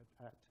critically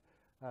at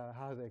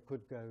how they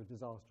could go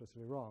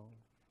disastrously wrong.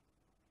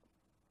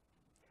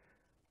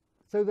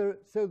 So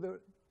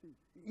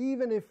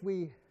even if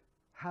we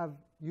have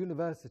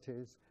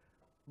universities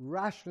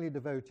rationally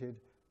devoted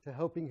to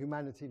helping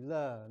humanity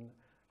learn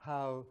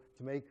how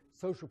to make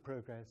social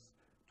progress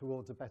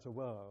towards a better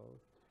world,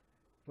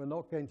 we're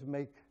not going to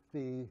make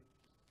the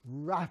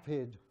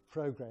rapid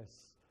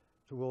progress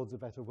towards a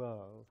better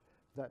world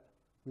that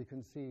we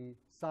can see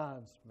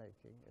science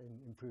making in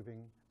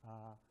improving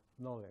our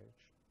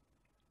knowledge.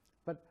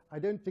 But I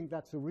don't think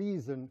that's a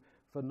reason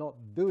for not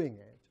doing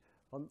it.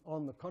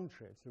 On the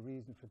contrary, it's a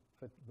reason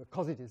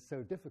because it is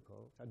so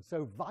difficult and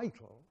so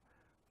vital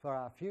for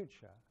our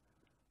future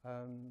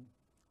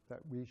that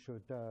we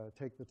should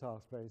take the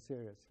task very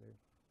seriously.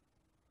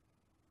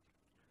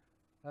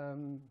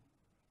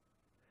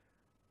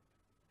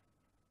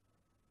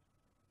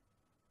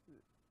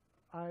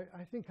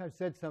 I think I've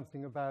said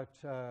something about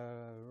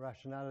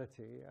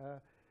rationality.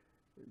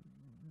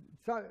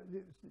 So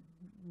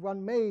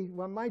one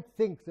might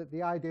think that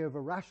the idea of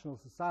a rational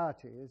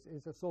society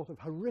is a sort of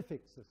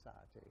horrific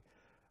society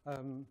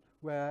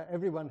where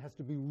everyone has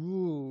to be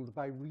ruled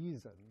by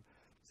reason,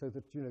 so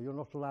that you're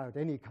not allowed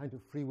any kind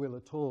of free will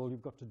at all.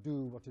 You've got to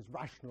do what is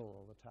rational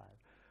all the time.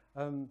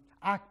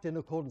 act in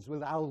accordance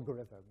with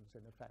algorithms,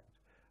 in effect.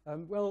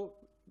 Well,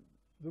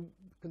 the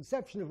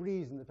conception of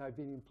reason that I've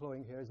been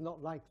employing here is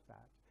not like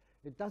that.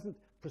 It doesn't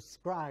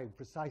prescribe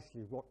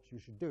precisely what you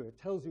should do. It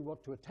tells you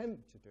what to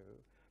attempt to do,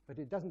 but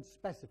it doesn't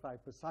specify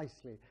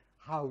precisely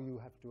how you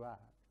have to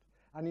act.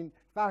 And in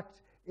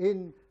fact,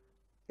 in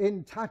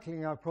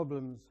tackling our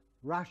problems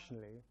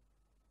rationally,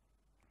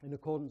 in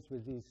accordance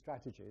with these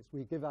strategies,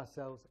 we give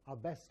ourselves our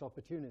best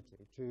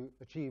opportunity to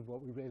achieve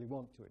what we really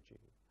want to achieve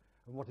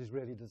and what is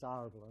really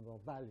desirable and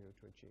of value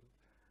to achieve.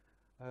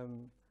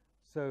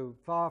 So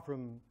far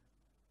from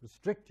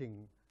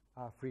restricting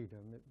our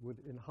freedom, it would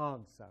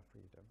enhance our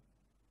freedom.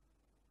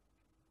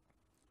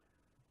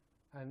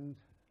 And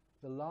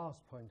the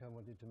last point I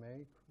wanted to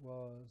make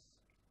was,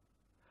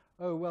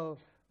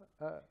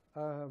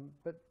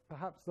 but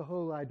perhaps the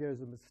whole idea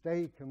is a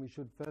mistake, and we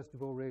should first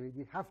of all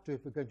we have to,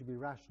 if we're going to be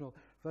rational,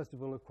 first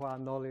of all acquire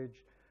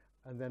knowledge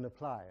and then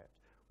apply it.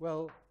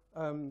 Well,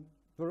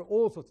 there are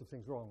all sorts of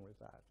things wrong with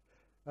that.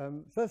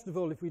 First of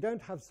all, if we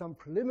don't have some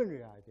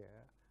preliminary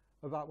idea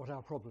about what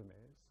our problem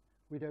is,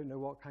 we don't know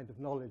what kind of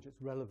knowledge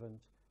it's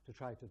relevant to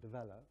try to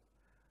develop.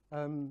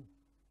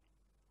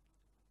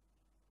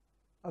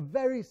 A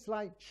very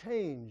slight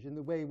change in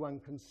the way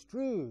one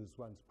construes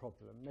one's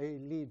problem may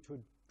lead to a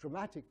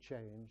dramatic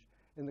change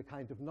in the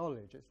kind of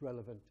knowledge it's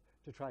relevant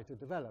to try to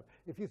develop.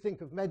 If you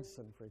think of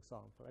medicine, for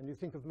example, and you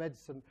think of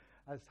medicine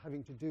as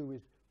having to do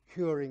with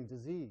curing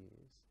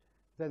disease,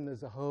 then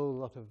there's a whole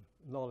lot of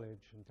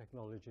knowledge and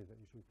technology that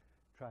you should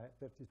try,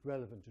 that is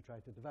relevant to try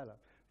to develop.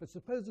 But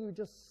supposing you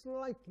just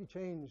slightly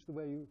change the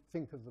way you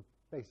think of the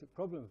basic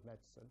problem of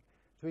medicine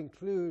to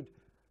include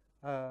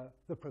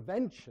the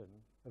prevention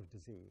of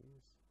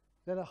disease,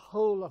 then a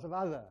whole lot of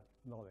other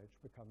knowledge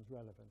becomes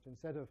relevant.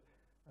 Instead of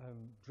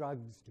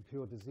drugs to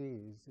cure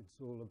disease,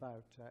 it's all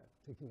about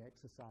taking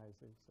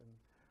exercises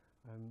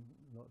and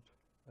not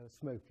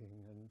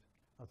smoking and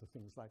other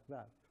things like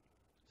that.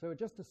 So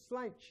just a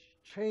slight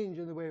change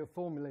in the way you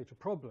formulate a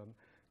problem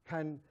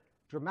can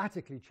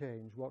dramatically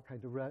change what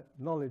kind of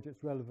knowledge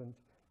it's relevant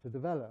to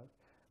develop.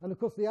 And of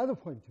course, the other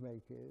point to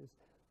make is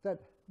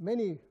that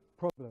many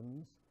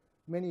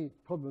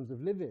problems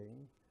of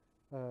living,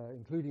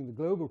 including the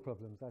global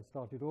problems I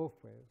started off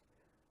with,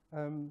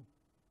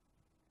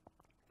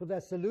 for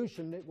their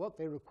solution, what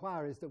they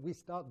require is that we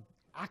start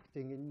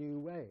acting in new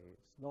ways,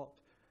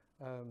 not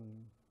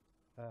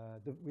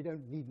we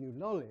don't need new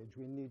knowledge,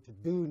 we need to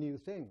do new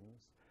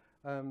things.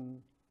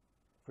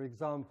 For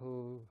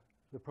example,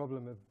 the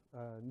problem of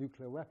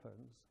nuclear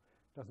weapons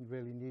doesn't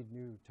really need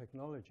new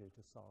technology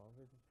to solve.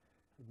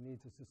 It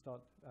needs us to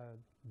start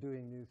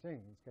doing new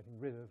things, getting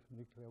rid of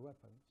nuclear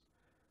weapons.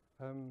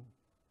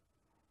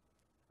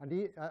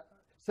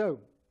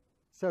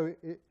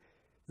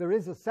 There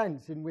is a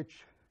sense in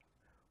which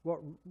what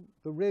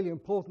the really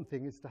important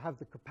thing is to have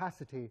the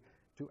capacity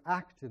to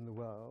act in the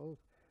world,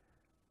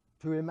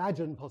 to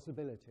imagine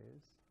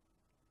possibilities,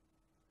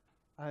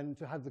 and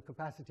to have the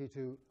capacity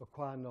to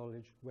acquire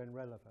knowledge when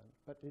relevant.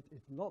 But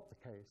it's not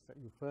the case that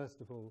you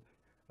first of all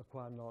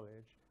acquire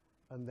knowledge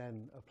and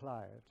then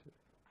apply it.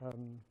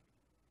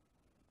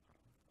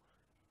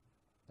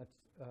 That's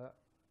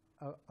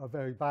a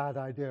very bad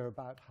idea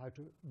about how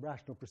to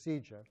rational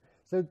procedure.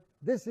 So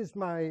this is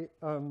my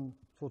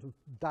sort of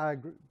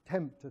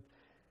attempt at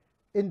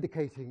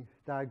indicating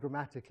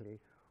diagrammatically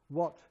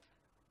what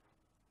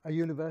a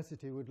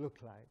university would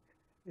look like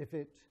if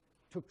it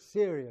took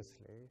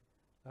seriously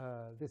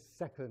this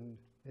second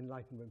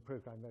Enlightenment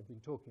program I've been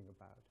talking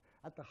about.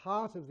 At the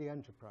heart of the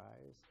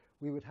enterprise,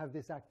 we would have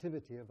this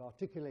activity of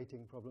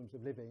articulating problems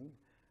of living,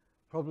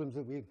 problems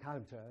that we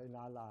encounter in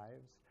our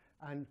lives,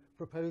 and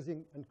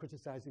proposing and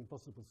criticizing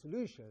possible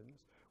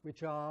solutions,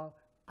 which are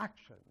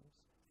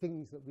actions,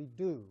 things that we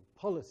do,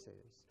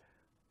 policies,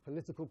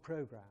 political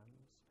programs,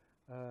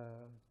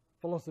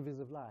 philosophies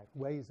of life,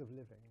 ways of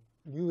living,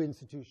 new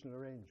institutional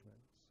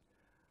arrangements.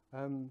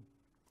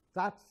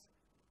 That's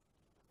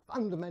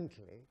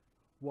fundamentally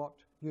what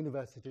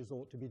universities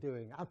ought to be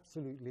doing,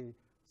 absolutely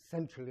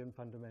centrally and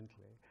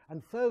fundamentally.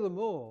 And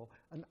furthermore,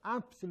 an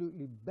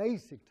absolutely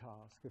basic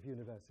task of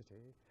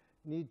university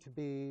needs to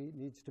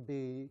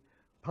be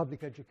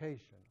public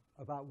education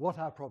about what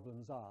our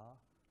problems are,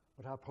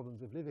 what our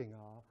problems of living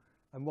are,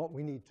 and what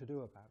we need to do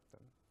about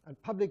them.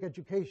 And public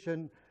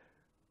education,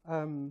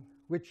 so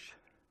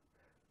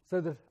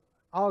that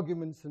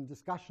arguments and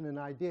discussion and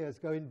ideas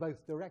go in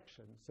both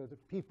directions, so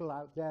that people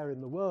out there in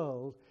the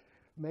world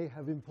may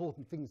have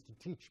important things to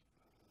teach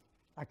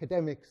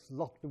academics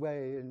locked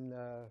away in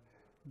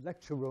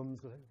lecture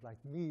rooms,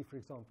 like me, for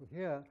example,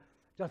 here,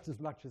 just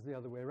as much as the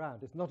other way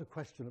around. It's not a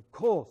question, of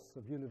course,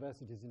 of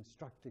universities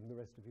instructing the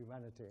rest of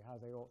humanity how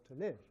they ought to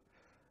live.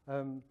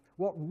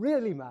 What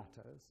really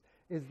matters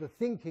is the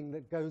thinking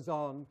that goes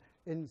on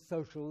in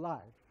social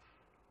life.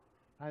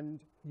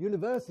 And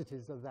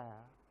universities are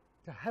there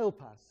to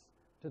help us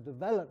to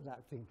develop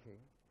that thinking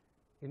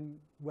in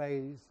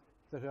ways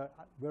that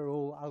we're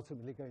all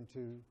ultimately going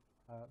to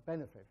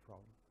benefit from.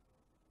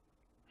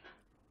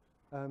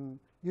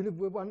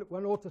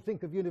 One ought to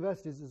think of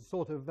universities as a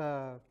sort of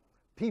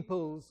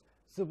people's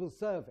civil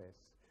service,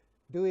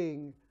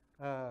 doing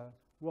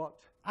what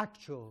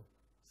actual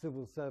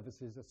civil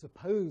services are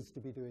supposed to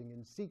be doing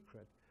in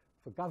secret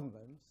for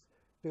governments,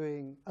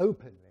 doing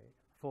openly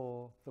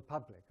for the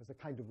public as a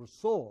kind of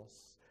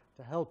resource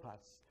to help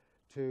us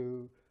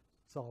to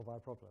solve our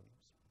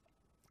problems.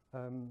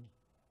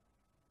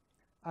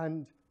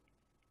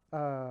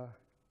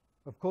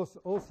 Of course,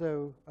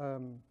 also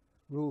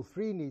Rule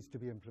 3 needs to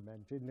be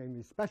implemented,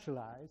 namely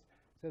specialize,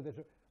 so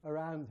that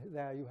around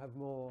there you have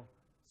more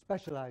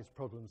specialized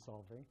problem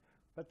solving,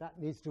 but that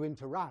needs to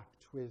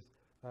interact with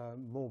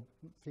more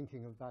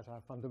thinking about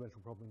our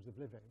fundamental problems of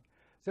living.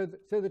 So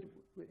that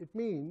it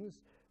means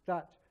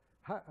that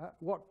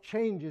what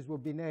changes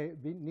will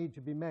need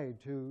to be made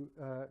to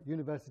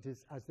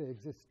universities as they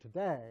exist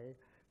today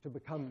to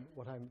become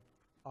what I'm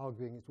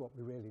arguing is what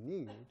we really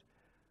need.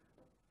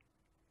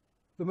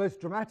 The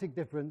most dramatic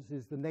difference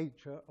is the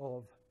nature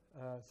of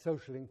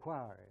social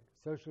inquiry.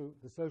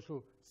 The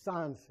social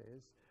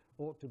sciences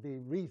ought to be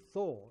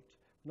rethought,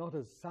 not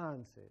as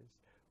sciences,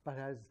 but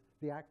as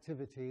the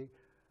activity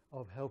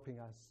of helping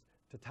us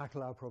to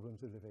tackle our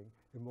problems of living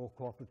in more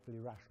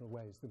cooperatively rational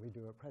ways than we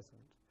do at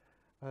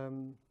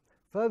present.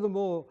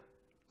 Furthermore,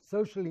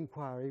 social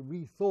inquiry,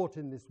 rethought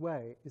in this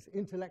way, is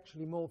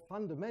intellectually more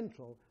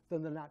fundamental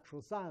than the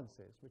natural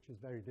sciences, which is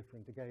very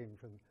different again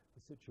from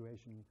the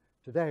situation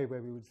today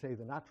where we would say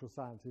the natural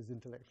science is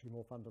intellectually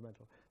more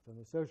fundamental than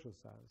the social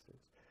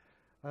sciences.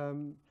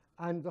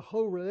 And the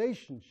whole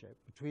relationship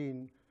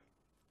between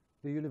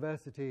the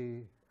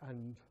university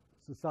and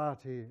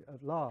society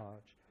at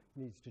large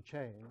needs to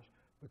change,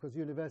 because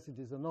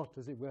universities are not,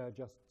 as it were,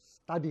 just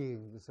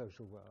studying the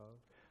social world,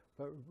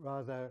 but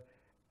rather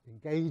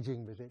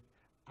engaging with it,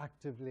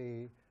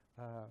 actively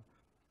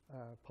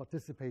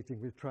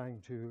participating with trying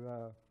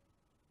to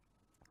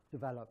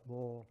develop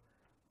more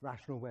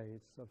rational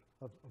ways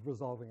of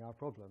resolving our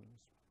problems.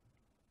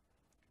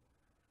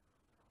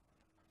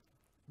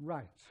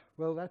 Right.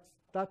 Well,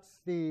 that's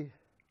the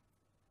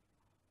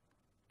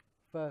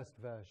first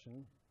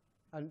version.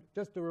 And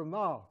just a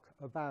remark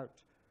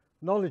about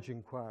knowledge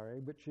inquiry,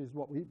 which is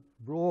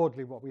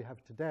broadly what we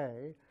have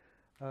today,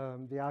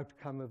 the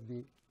outcome of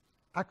the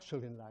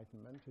actual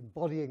Enlightenment,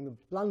 embodying the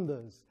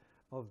blunders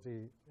of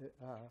the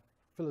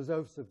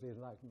philosophes of the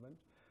Enlightenment,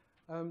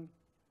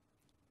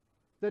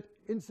 that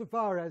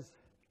insofar as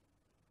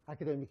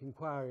academic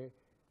inquiry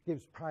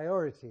gives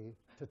priority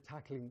to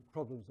tackling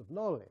problems of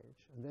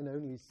knowledge, and then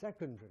only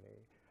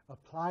secondarily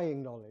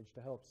applying knowledge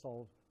to help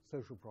solve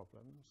social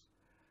problems,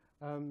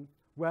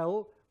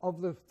 well,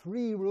 of the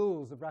 3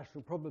 rules of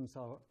rational problem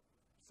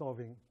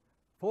solving,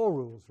 4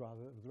 rules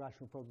rather, of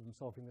rational problem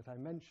solving that I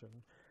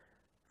mentioned,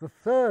 the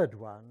third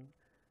one,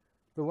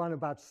 the one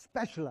about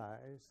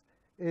specialize,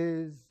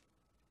 is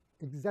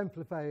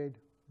exemplified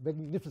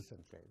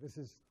magnificently. This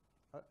is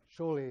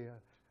surely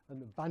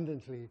an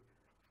abundantly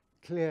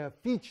clear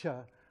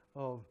feature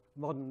of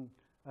modern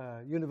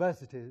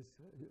universities,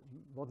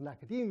 modern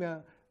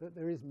academia, that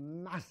there is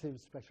massive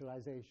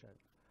specialization.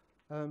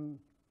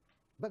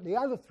 But the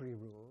other 3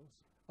 rules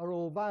are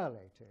all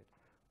violated,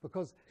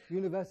 because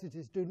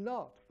universities do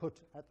not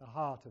put at the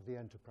heart of the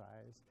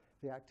enterprise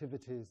the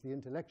activities, the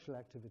intellectual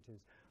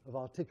activities of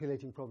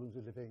articulating problems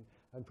of living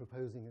and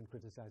proposing and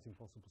criticizing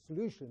possible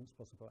solutions,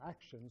 possible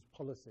actions,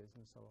 policies,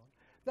 and so on.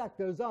 That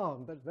goes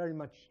on, but very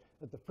much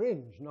at the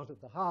fringe, not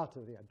at the heart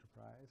of the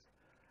enterprise.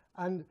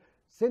 And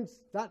since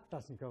that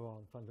doesn't go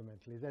on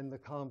fundamentally, then there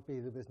can't be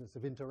the business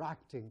of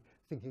interacting,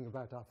 thinking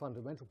about our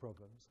fundamental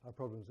problems, our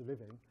problems of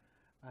living,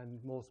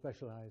 and more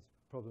specialized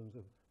problems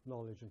of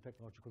knowledge and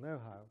technological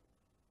know-how.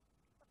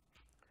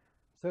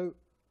 So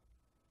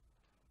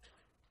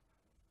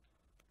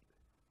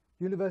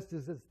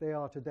universities as they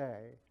are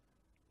today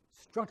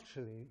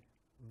structurally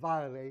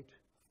violate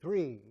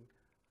 3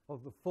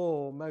 of the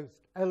 4 most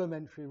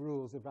elementary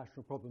rules of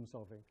rational problem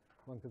solving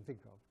one can think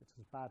of. It's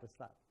as bad as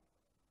that.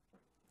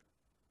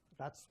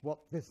 That's what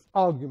this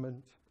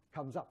argument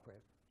comes up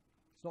with.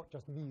 It's not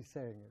just me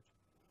saying it.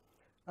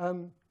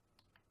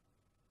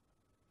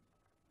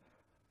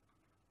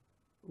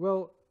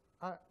 Well,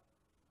 I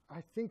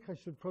think I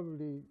should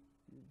probably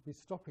be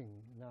stopping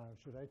now,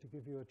 should I, to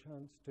give you a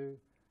chance to...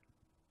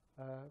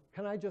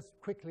 can I just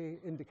quickly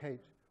indicate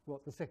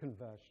what the second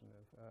version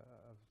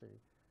of the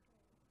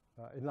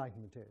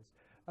Enlightenment is?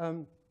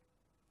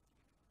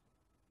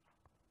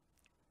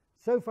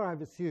 So far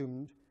I've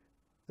assumed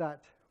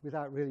that,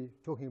 without really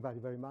talking about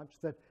it very much,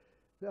 that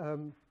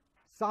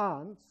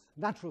science,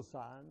 natural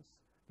science,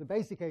 the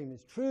basic aim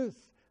is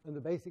truth, and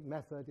the basic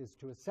method is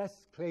to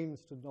assess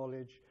claims to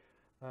knowledge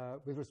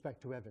with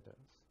respect to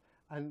evidence.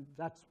 And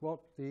that's what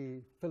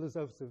the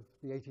philosophers of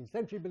the 18th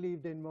century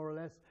believed in, more or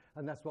less,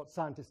 and that's what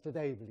scientists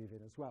today believe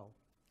in as well.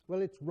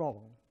 Well, it's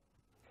wrong.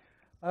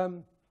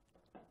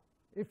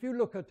 If you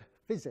look at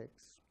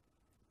physics,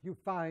 you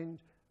find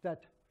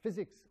that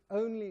physics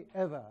only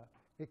ever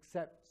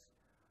accepts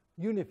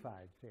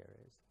unified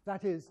theories.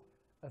 That is,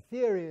 a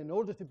theory, in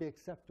order to be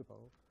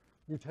acceptable,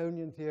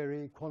 Newtonian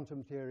theory,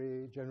 quantum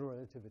theory, general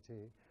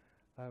relativity,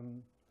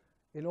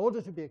 in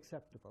order to be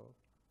acceptable,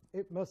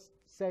 it must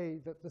say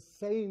that the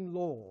same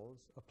laws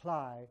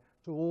apply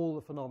to all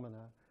the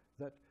phenomena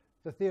that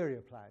the theory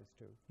applies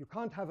to. You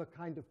can't have a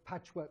kind of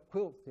patchwork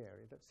quilt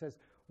theory that says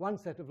one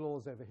set of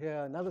laws over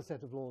here, another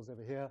set of laws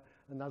over here,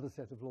 another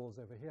set of laws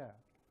over here.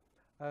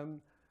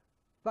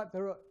 But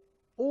there are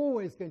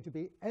always going to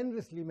be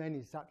endlessly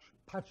many such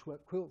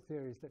patchwork quilt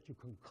theories that you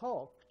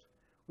concoct,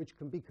 which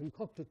can be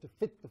concocted to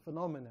fit the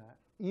phenomena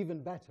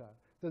even better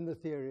than the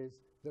theories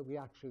that we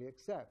actually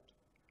accept.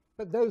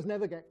 But those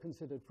never get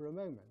considered for a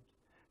moment.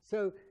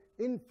 So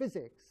in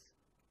physics,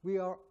 we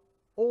are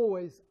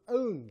always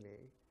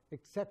only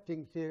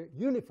accepting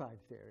unified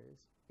theories,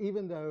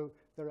 even though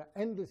there are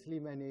endlessly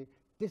many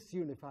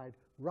disunified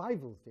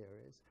rival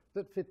theories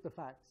that fit the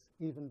facts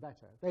even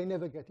better. They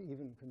never get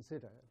even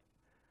considered.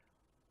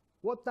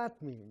 What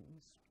that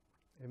means,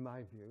 in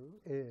my view,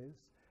 is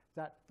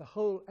that the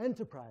whole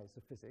enterprise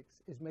of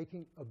physics is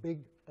making a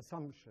big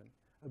assumption,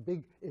 a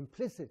big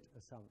implicit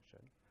assumption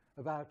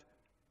about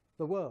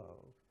the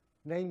world.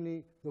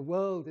 Namely, the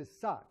world is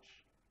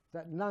such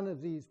that none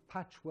of these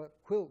patchwork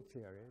quilt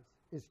theories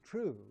is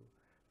true.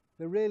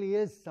 There really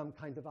is some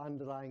kind of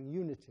underlying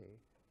unity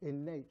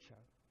in nature.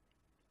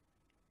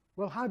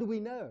 Well, how do we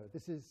know?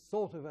 This is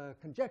sort of a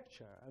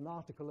conjecture, an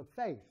article of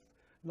faith,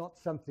 not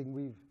something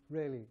we've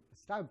really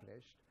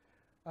established.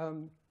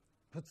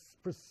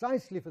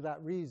 Precisely for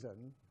that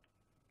reason,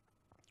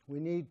 we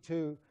need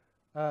to,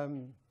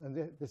 and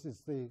this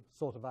is the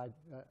sort of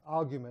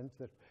argument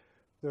that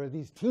there are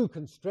these two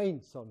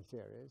constraints on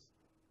theories,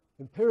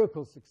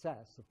 empirical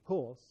success, of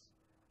course,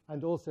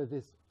 and also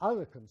this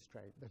other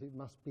constraint that it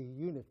must be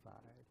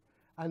unified.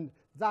 And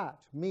that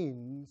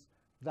means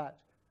that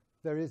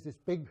there is this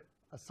big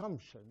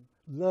assumption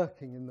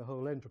lurking in the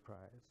whole enterprise.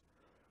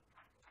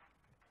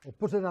 Or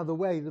put another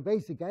way, the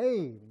basic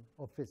aim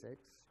of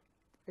physics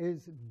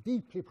is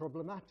deeply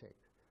problematic,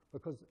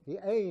 because the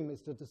aim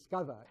is to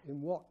discover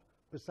in what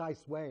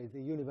precise way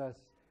the universe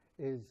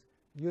is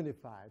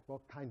unified,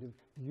 what kind of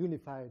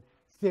unified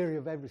theory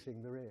of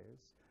everything there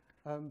is.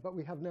 But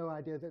we have no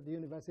idea that the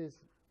universe is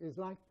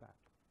like that.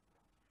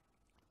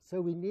 So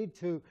we need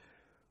to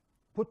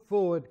put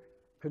forward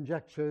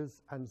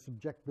conjectures and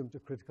subject them to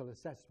critical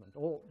assessment.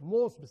 Or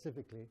more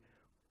specifically,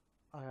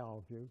 I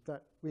argue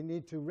that we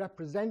need to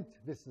represent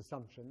this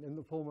assumption in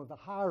the form of a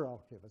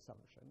hierarchy of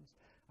assumptions.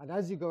 And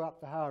as you go up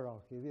the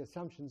hierarchy, the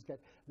assumptions get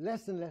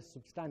less and less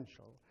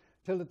substantial,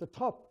 till at the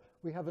top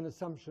we have an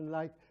assumption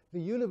like the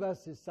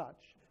universe is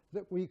such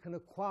that we can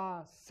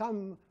acquire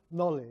some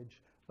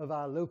knowledge of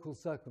our local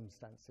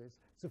circumstances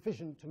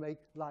sufficient to make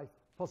life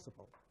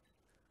possible.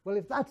 Well,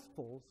 if that's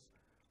false,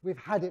 we've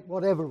had it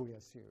whatever we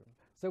assume.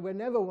 So we're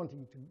never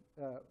wanting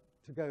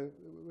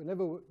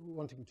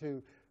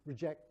to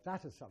reject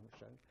that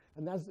assumption.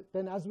 And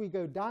then as we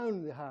go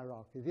down the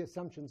hierarchy, the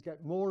assumptions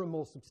get more and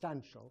more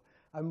substantial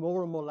and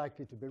more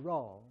likely to be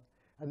wrong.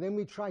 And then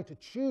we try to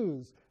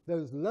choose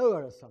those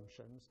lower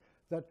assumptions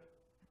that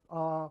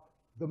are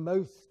the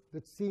most,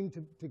 that seem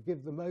to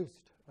give the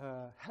most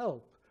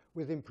help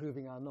with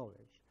improving our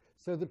knowledge.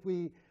 So that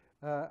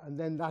and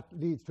then that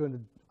leads to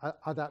an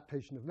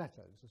adaptation of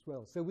methods as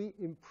well. So we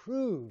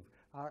improve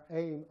our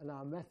aim and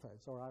our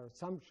methods, or our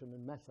assumption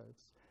and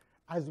methods,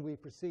 as we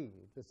proceed.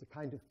 There's a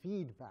kind of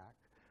feedback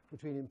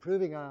between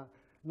improving our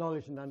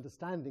knowledge and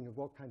understanding of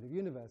what kind of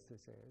universe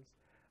this is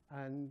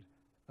and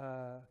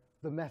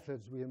the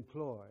methods we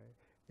employ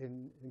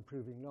in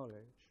improving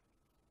knowledge.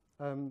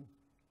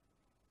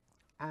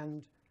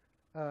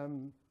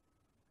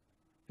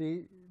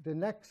 The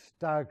next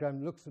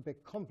diagram looks a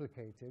bit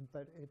complicated,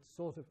 but it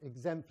sort of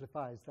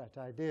exemplifies that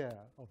idea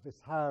of this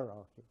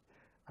hierarchy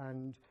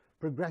and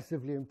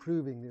progressively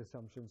improving the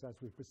assumptions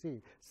as we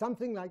proceed.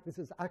 Something like this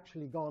has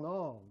actually gone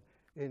on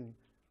in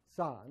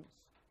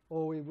science,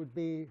 or we would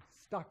be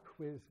stuck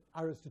with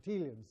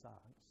Aristotelian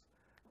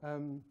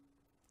science.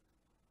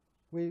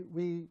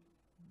 We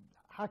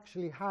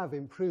actually have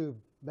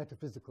improved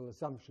metaphysical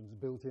assumptions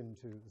built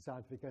into the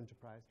scientific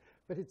enterprise,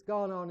 but it's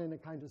gone on in a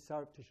kind of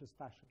surreptitious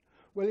fashion.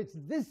 Well, it's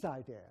this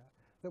idea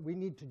that we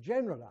need to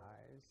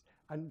generalize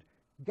and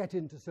get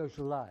into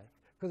social life,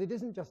 because it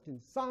isn't just in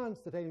science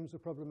that aims are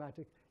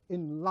problematic.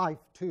 In life,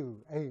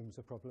 too, aims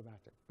are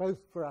problematic, both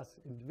for us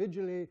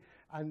individually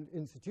and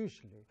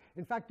institutionally.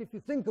 In fact, if you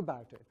think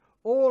about it,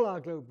 all our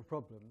global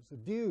problems are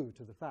due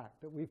to the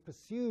fact that we've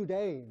pursued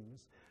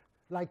aims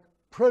like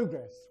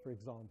progress, for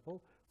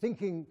example,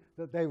 thinking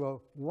that they were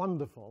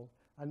wonderful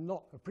and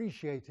not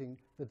appreciating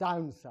the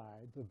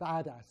downside, the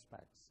bad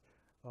aspects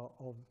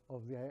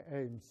of the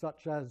aims,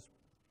 such as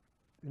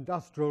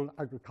industrial,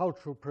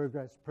 agricultural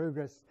progress,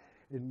 progress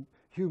in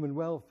human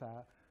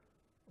welfare,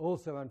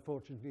 also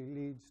unfortunately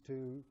leads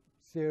to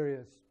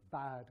serious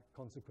bad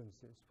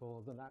consequences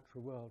for the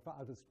natural world, for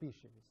other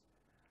species,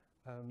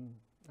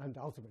 and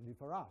ultimately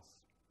for us,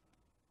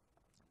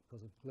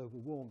 because of global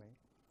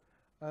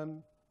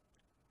warming.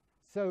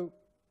 So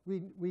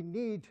we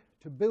need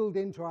to build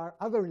into our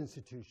other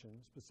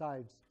institutions,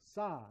 besides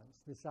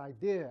science, this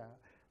idea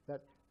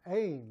that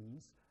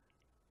aims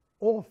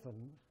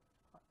often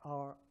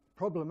are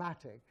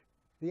problematic,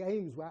 the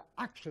aims we're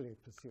actually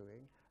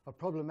pursuing, are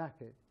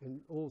problematic in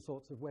all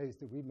sorts of ways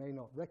that we may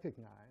not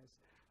recognize.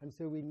 And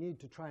so we need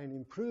to try and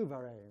improve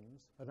our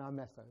aims and our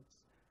methods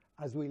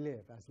as we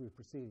live, as we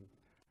proceed.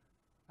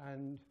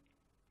 And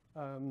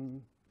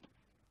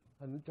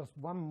just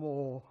one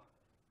more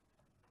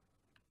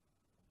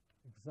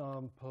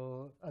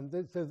example. And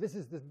so this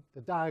is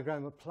the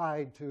diagram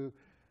applied to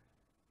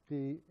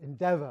the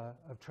endeavor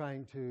of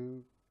trying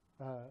to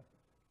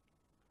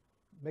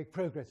make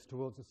progress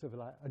towards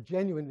a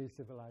genuinely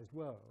civilized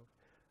world.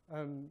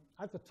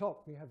 At the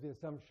top, we have the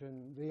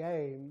assumption, the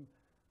aim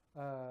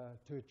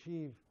to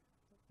achieve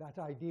that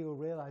ideal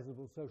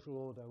realizable social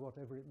order,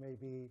 whatever it may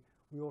be,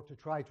 we ought to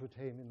try to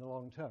attain in the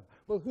long term.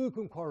 Well, who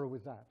can quarrel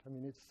with that? I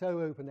mean, it's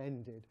so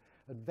open-ended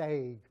and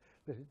vague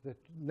that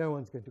no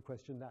one's going to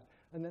question that.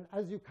 And then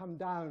as you come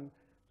down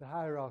the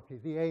hierarchy,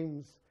 the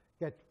aims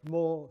get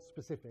more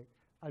specific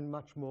and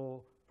much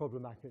more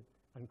problematic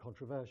and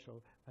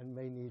controversial and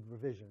may need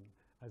revision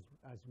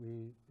as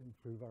we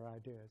improve our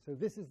ideas. So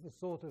this is the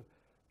sort of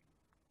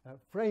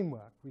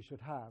framework we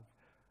should have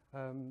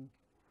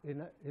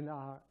in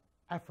our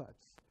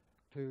efforts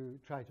to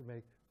try to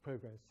make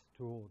progress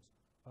towards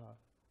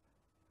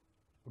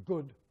a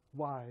good,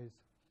 wise,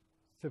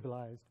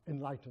 civilized,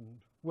 enlightened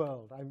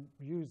world. I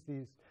use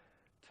these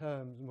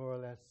terms more or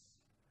less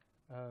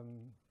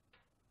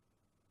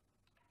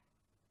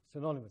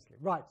synonymously.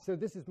 Right, so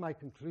this is my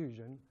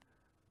conclusion,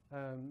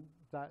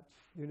 that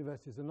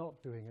universities are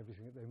not doing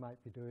everything that they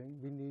might be doing.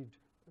 We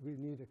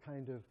need a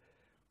kind of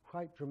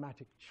quite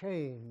dramatic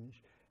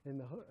change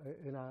in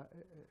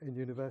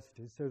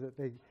universities so that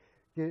they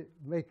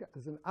make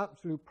as an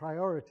absolute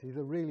priority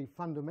the really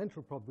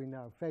fundamental problem we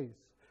now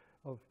face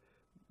of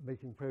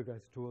making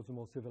progress towards a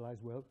more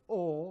civilized world,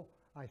 or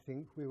I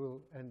think we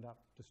will end up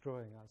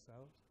destroying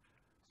ourselves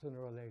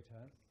sooner or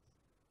later.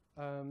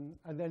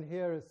 And then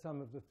here are some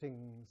of the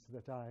things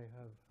that I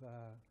have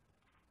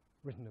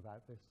written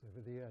about this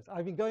over the years.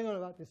 I've been going on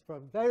about this for a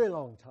very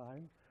long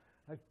time.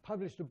 I've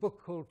published a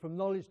book called From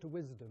Knowledge to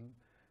Wisdom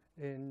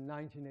in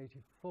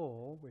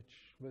 1984,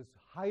 which was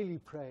highly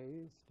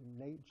praised in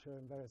Nature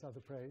and various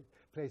other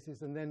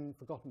places, and then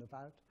forgotten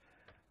about.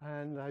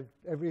 And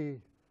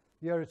every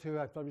year or two,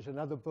 I publish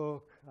another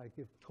book. I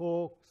give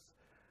talks.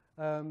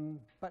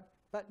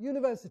 But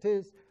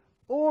universities,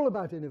 all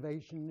about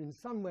innovation, in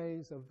some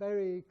ways are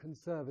very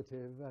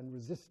conservative and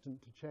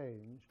resistant to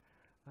change.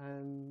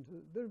 And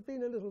there have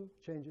been a little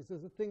changes.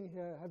 There's a thing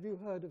here. Have you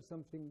heard of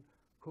something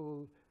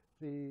called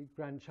the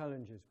Grand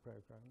Challenges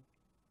Program?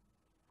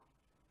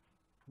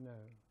 No.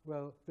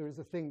 Well, there is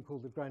a thing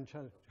called the Grand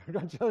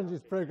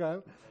Challenges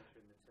Program.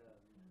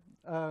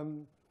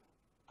 And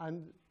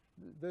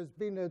there's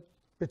been a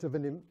bit of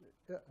an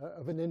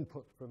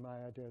input from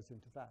my ideas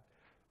into that,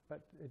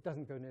 but it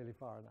doesn't go nearly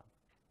far enough.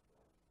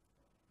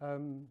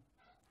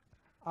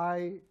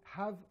 I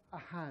have a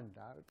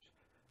handout,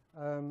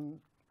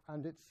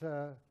 and it's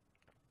a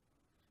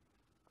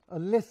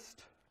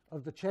list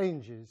of the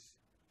changes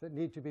that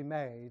need to be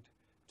made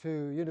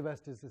to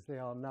universities as they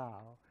are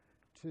now,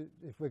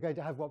 if we're going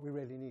to have what we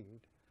really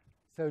need.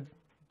 So,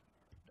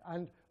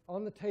 and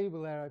on the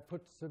table there, I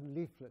put some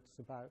leaflets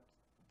about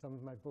some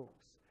of my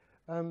books.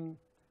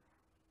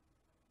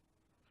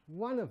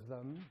 One of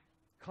them,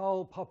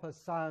 Karl Popper's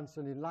Science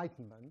and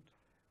Enlightenment,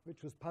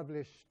 which was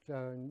published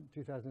in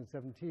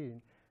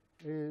 2017,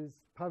 is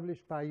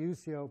published by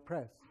UCL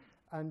Press,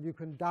 and you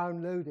can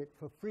download it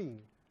for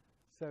free.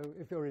 So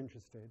if you're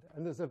interested,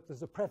 and there's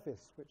a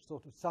preface which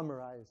sort of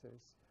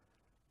summarizes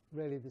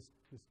really this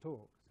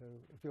talk. So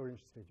if you're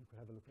interested, you can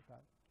have a look at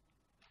that.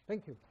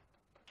 Thank you.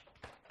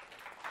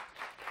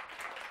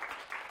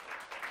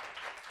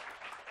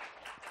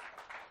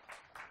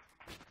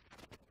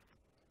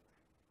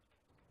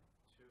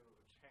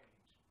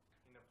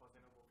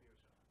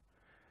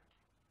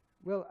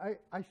 Well,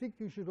 I think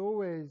you should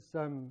always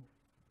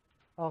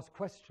ask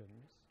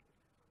questions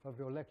of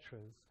your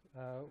lecturers,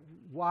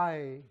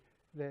 why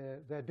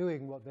they're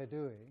doing what they're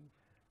doing,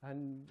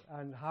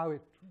 and how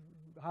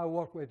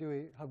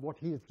what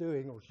he is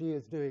doing or she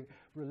is doing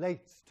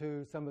relates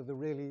to some of the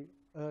really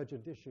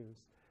urgent issues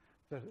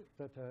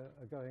that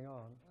are going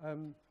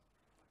on.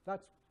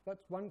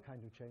 That's one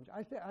kind of change.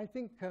 I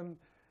think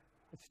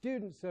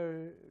students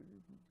are.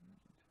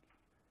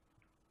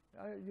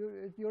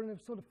 You're in a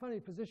sort of funny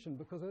position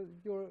because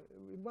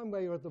in one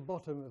way you're at the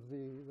bottom of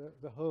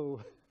the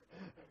whole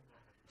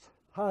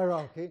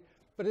hierarchy,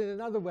 but in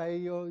another way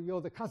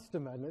you're the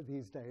customer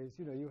these days.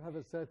 You know, you have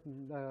a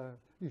certain,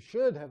 you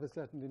should have a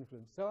certain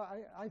influence. So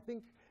I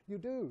think you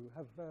do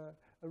have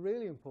a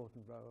really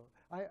important role.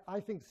 I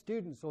think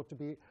students ought to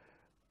be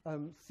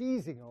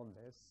seizing on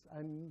this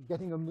and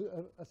getting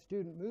a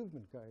student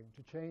movement going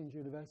to change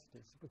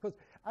universities, because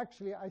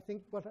actually I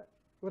think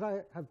what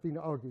I have been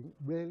arguing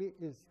really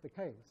is the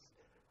case.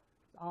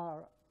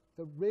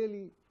 The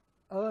really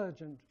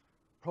urgent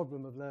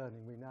problem of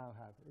learning we now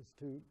have is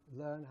to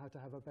learn how to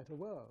have a better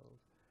world.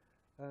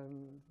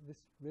 This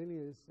really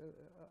is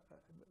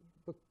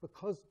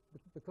because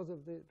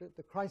of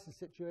the crisis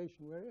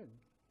situation we're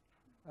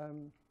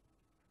in.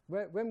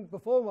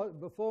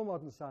 Before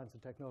modern science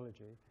and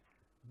technology,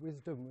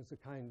 wisdom was a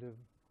kind of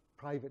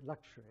private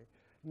luxury.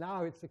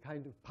 Now it's a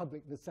kind of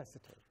public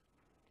necessity.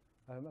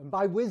 And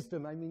by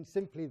wisdom, I mean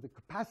simply the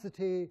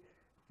capacity,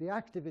 the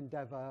active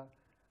endeavor,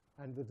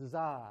 and the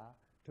desire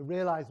to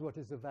realize what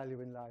is of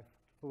value in life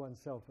for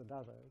oneself and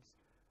others.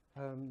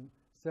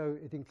 So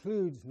it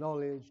includes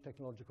knowledge,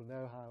 technological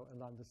know-how,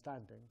 and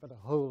understanding, but a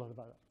whole lot of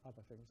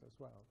other things as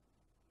well.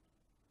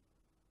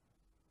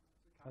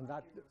 And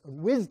that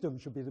wisdom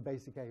should be the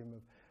basic aim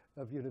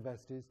of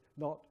universities,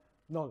 not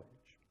knowledge.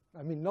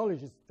 I mean,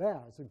 knowledge is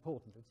there, it's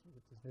important,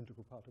 it's an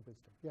integral part of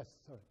wisdom. Yes,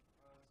 sorry.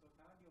 So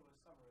can I give a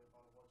summary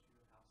about what you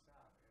have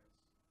said is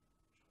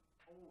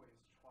always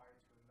try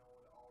to know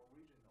the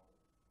original,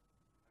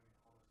 I mean,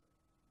 how to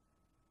say,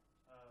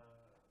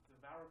 the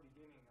very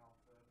beginning of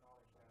the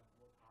knowledge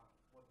that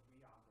what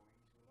we are going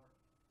to learn.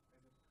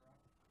 Is it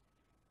correct?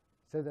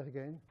 Say that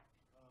again.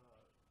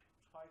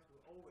 Try to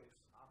always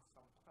ask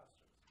some questions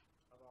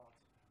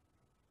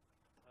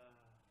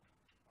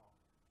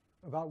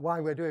about why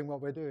we're doing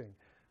what we're doing.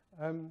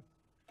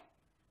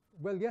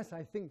 Well, yes,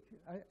 I think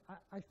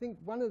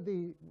one of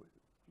the...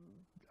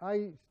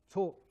 I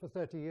taught for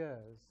 30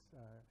 years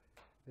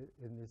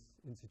in this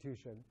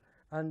institution,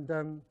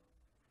 and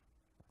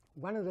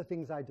one of the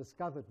things I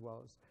discovered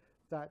was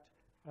that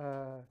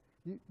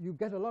you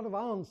get a lot of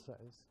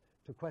answers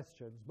to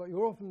questions, but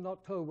you're often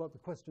not told what the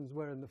questions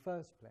were in the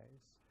first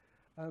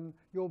place.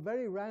 You're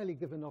very rarely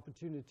given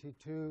opportunity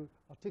to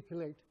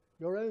articulate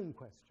your own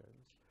questions.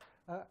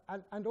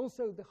 And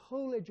also the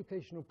whole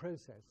educational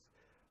process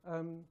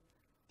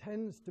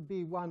tends to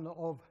be one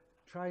of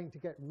trying to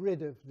get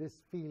rid of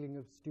this feeling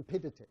of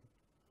stupidity.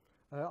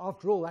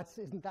 After all,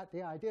 isn't that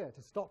the idea,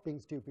 to stop being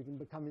stupid and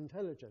become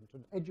intelligent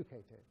and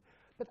educated?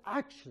 But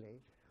actually,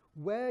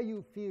 where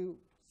you feel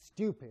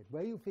stupid,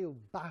 where you feel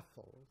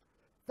baffled,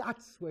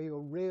 that's where your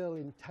real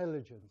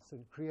intelligence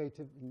and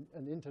creative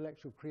and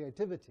intellectual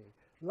creativity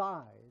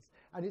lies.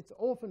 And it's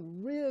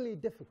often really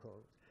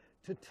difficult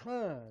to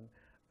turn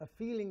a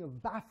feeling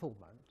of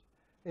bafflement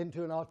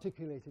into an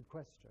articulated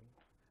question.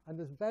 And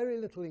there's very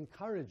little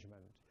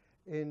encouragement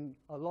in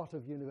a lot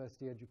of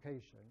university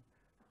education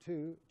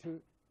to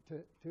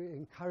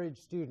encourage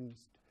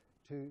students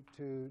to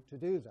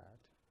do that,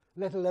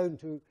 let alone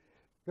to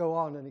go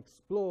on and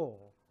explore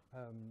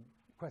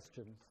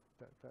questions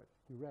that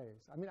you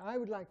raise. I mean, I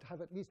would like to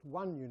have at least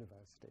one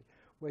university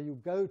where you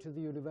go to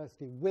the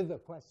university with a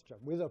question,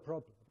 with a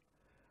problem,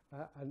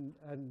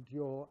 and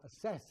you're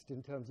assessed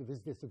in terms of,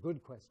 is this a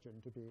good question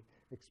to be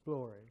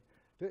exploring?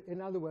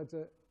 In other words,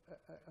 a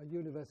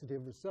university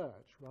of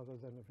research rather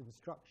than of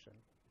instruction.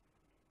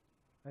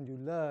 And you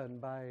learn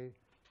by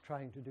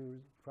trying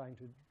to.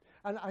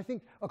 And I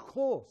think a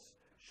course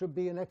should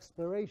be an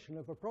exploration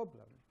of a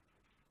problem.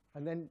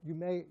 And then you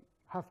may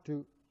have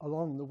to,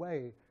 along the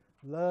way,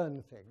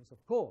 learn things,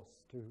 of course,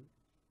 to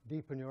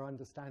deepen your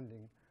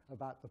understanding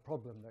about the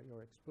problem that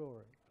you're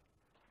exploring.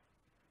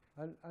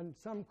 And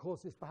some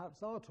courses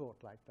perhaps are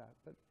taught like that,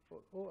 but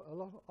a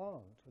lot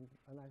aren't.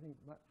 And I think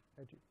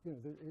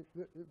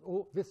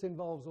this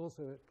involves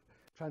also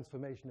a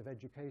transformation of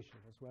education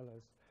as well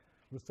as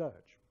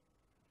research.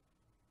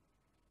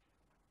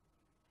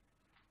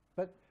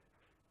 But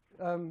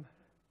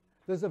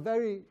there's a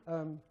very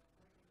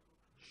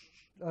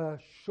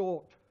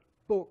short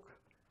book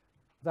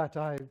that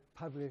I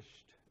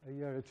published a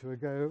year or two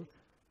ago,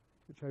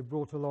 which I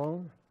brought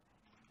along,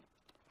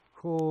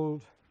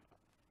 called,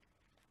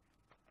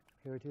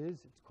 here it is,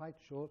 it's quite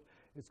short,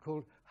 it's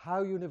called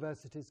How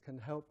Universities Can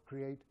Help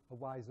Create a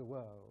Wiser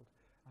World,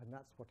 and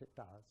that's what it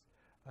does.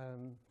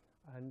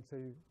 And so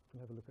you can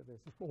have a look at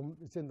this.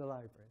 It's in the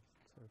library.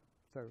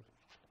 So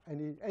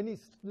any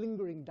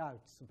lingering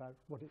doubts about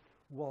what it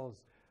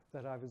was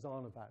that I was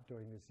on about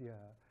during this year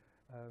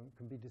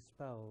can be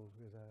dispelled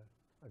with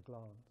a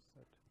glance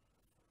at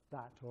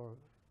that, or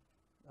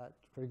at,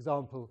 for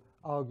example,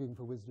 Arguing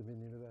for Wisdom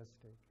in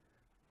University,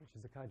 which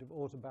is a kind of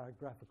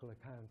autobiographical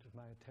account of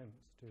my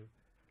attempts to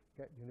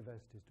get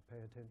universities to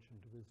pay attention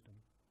to wisdom.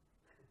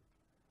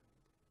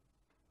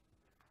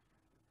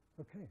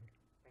 Okay.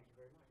 Thank you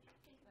very much.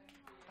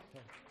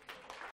 Okay.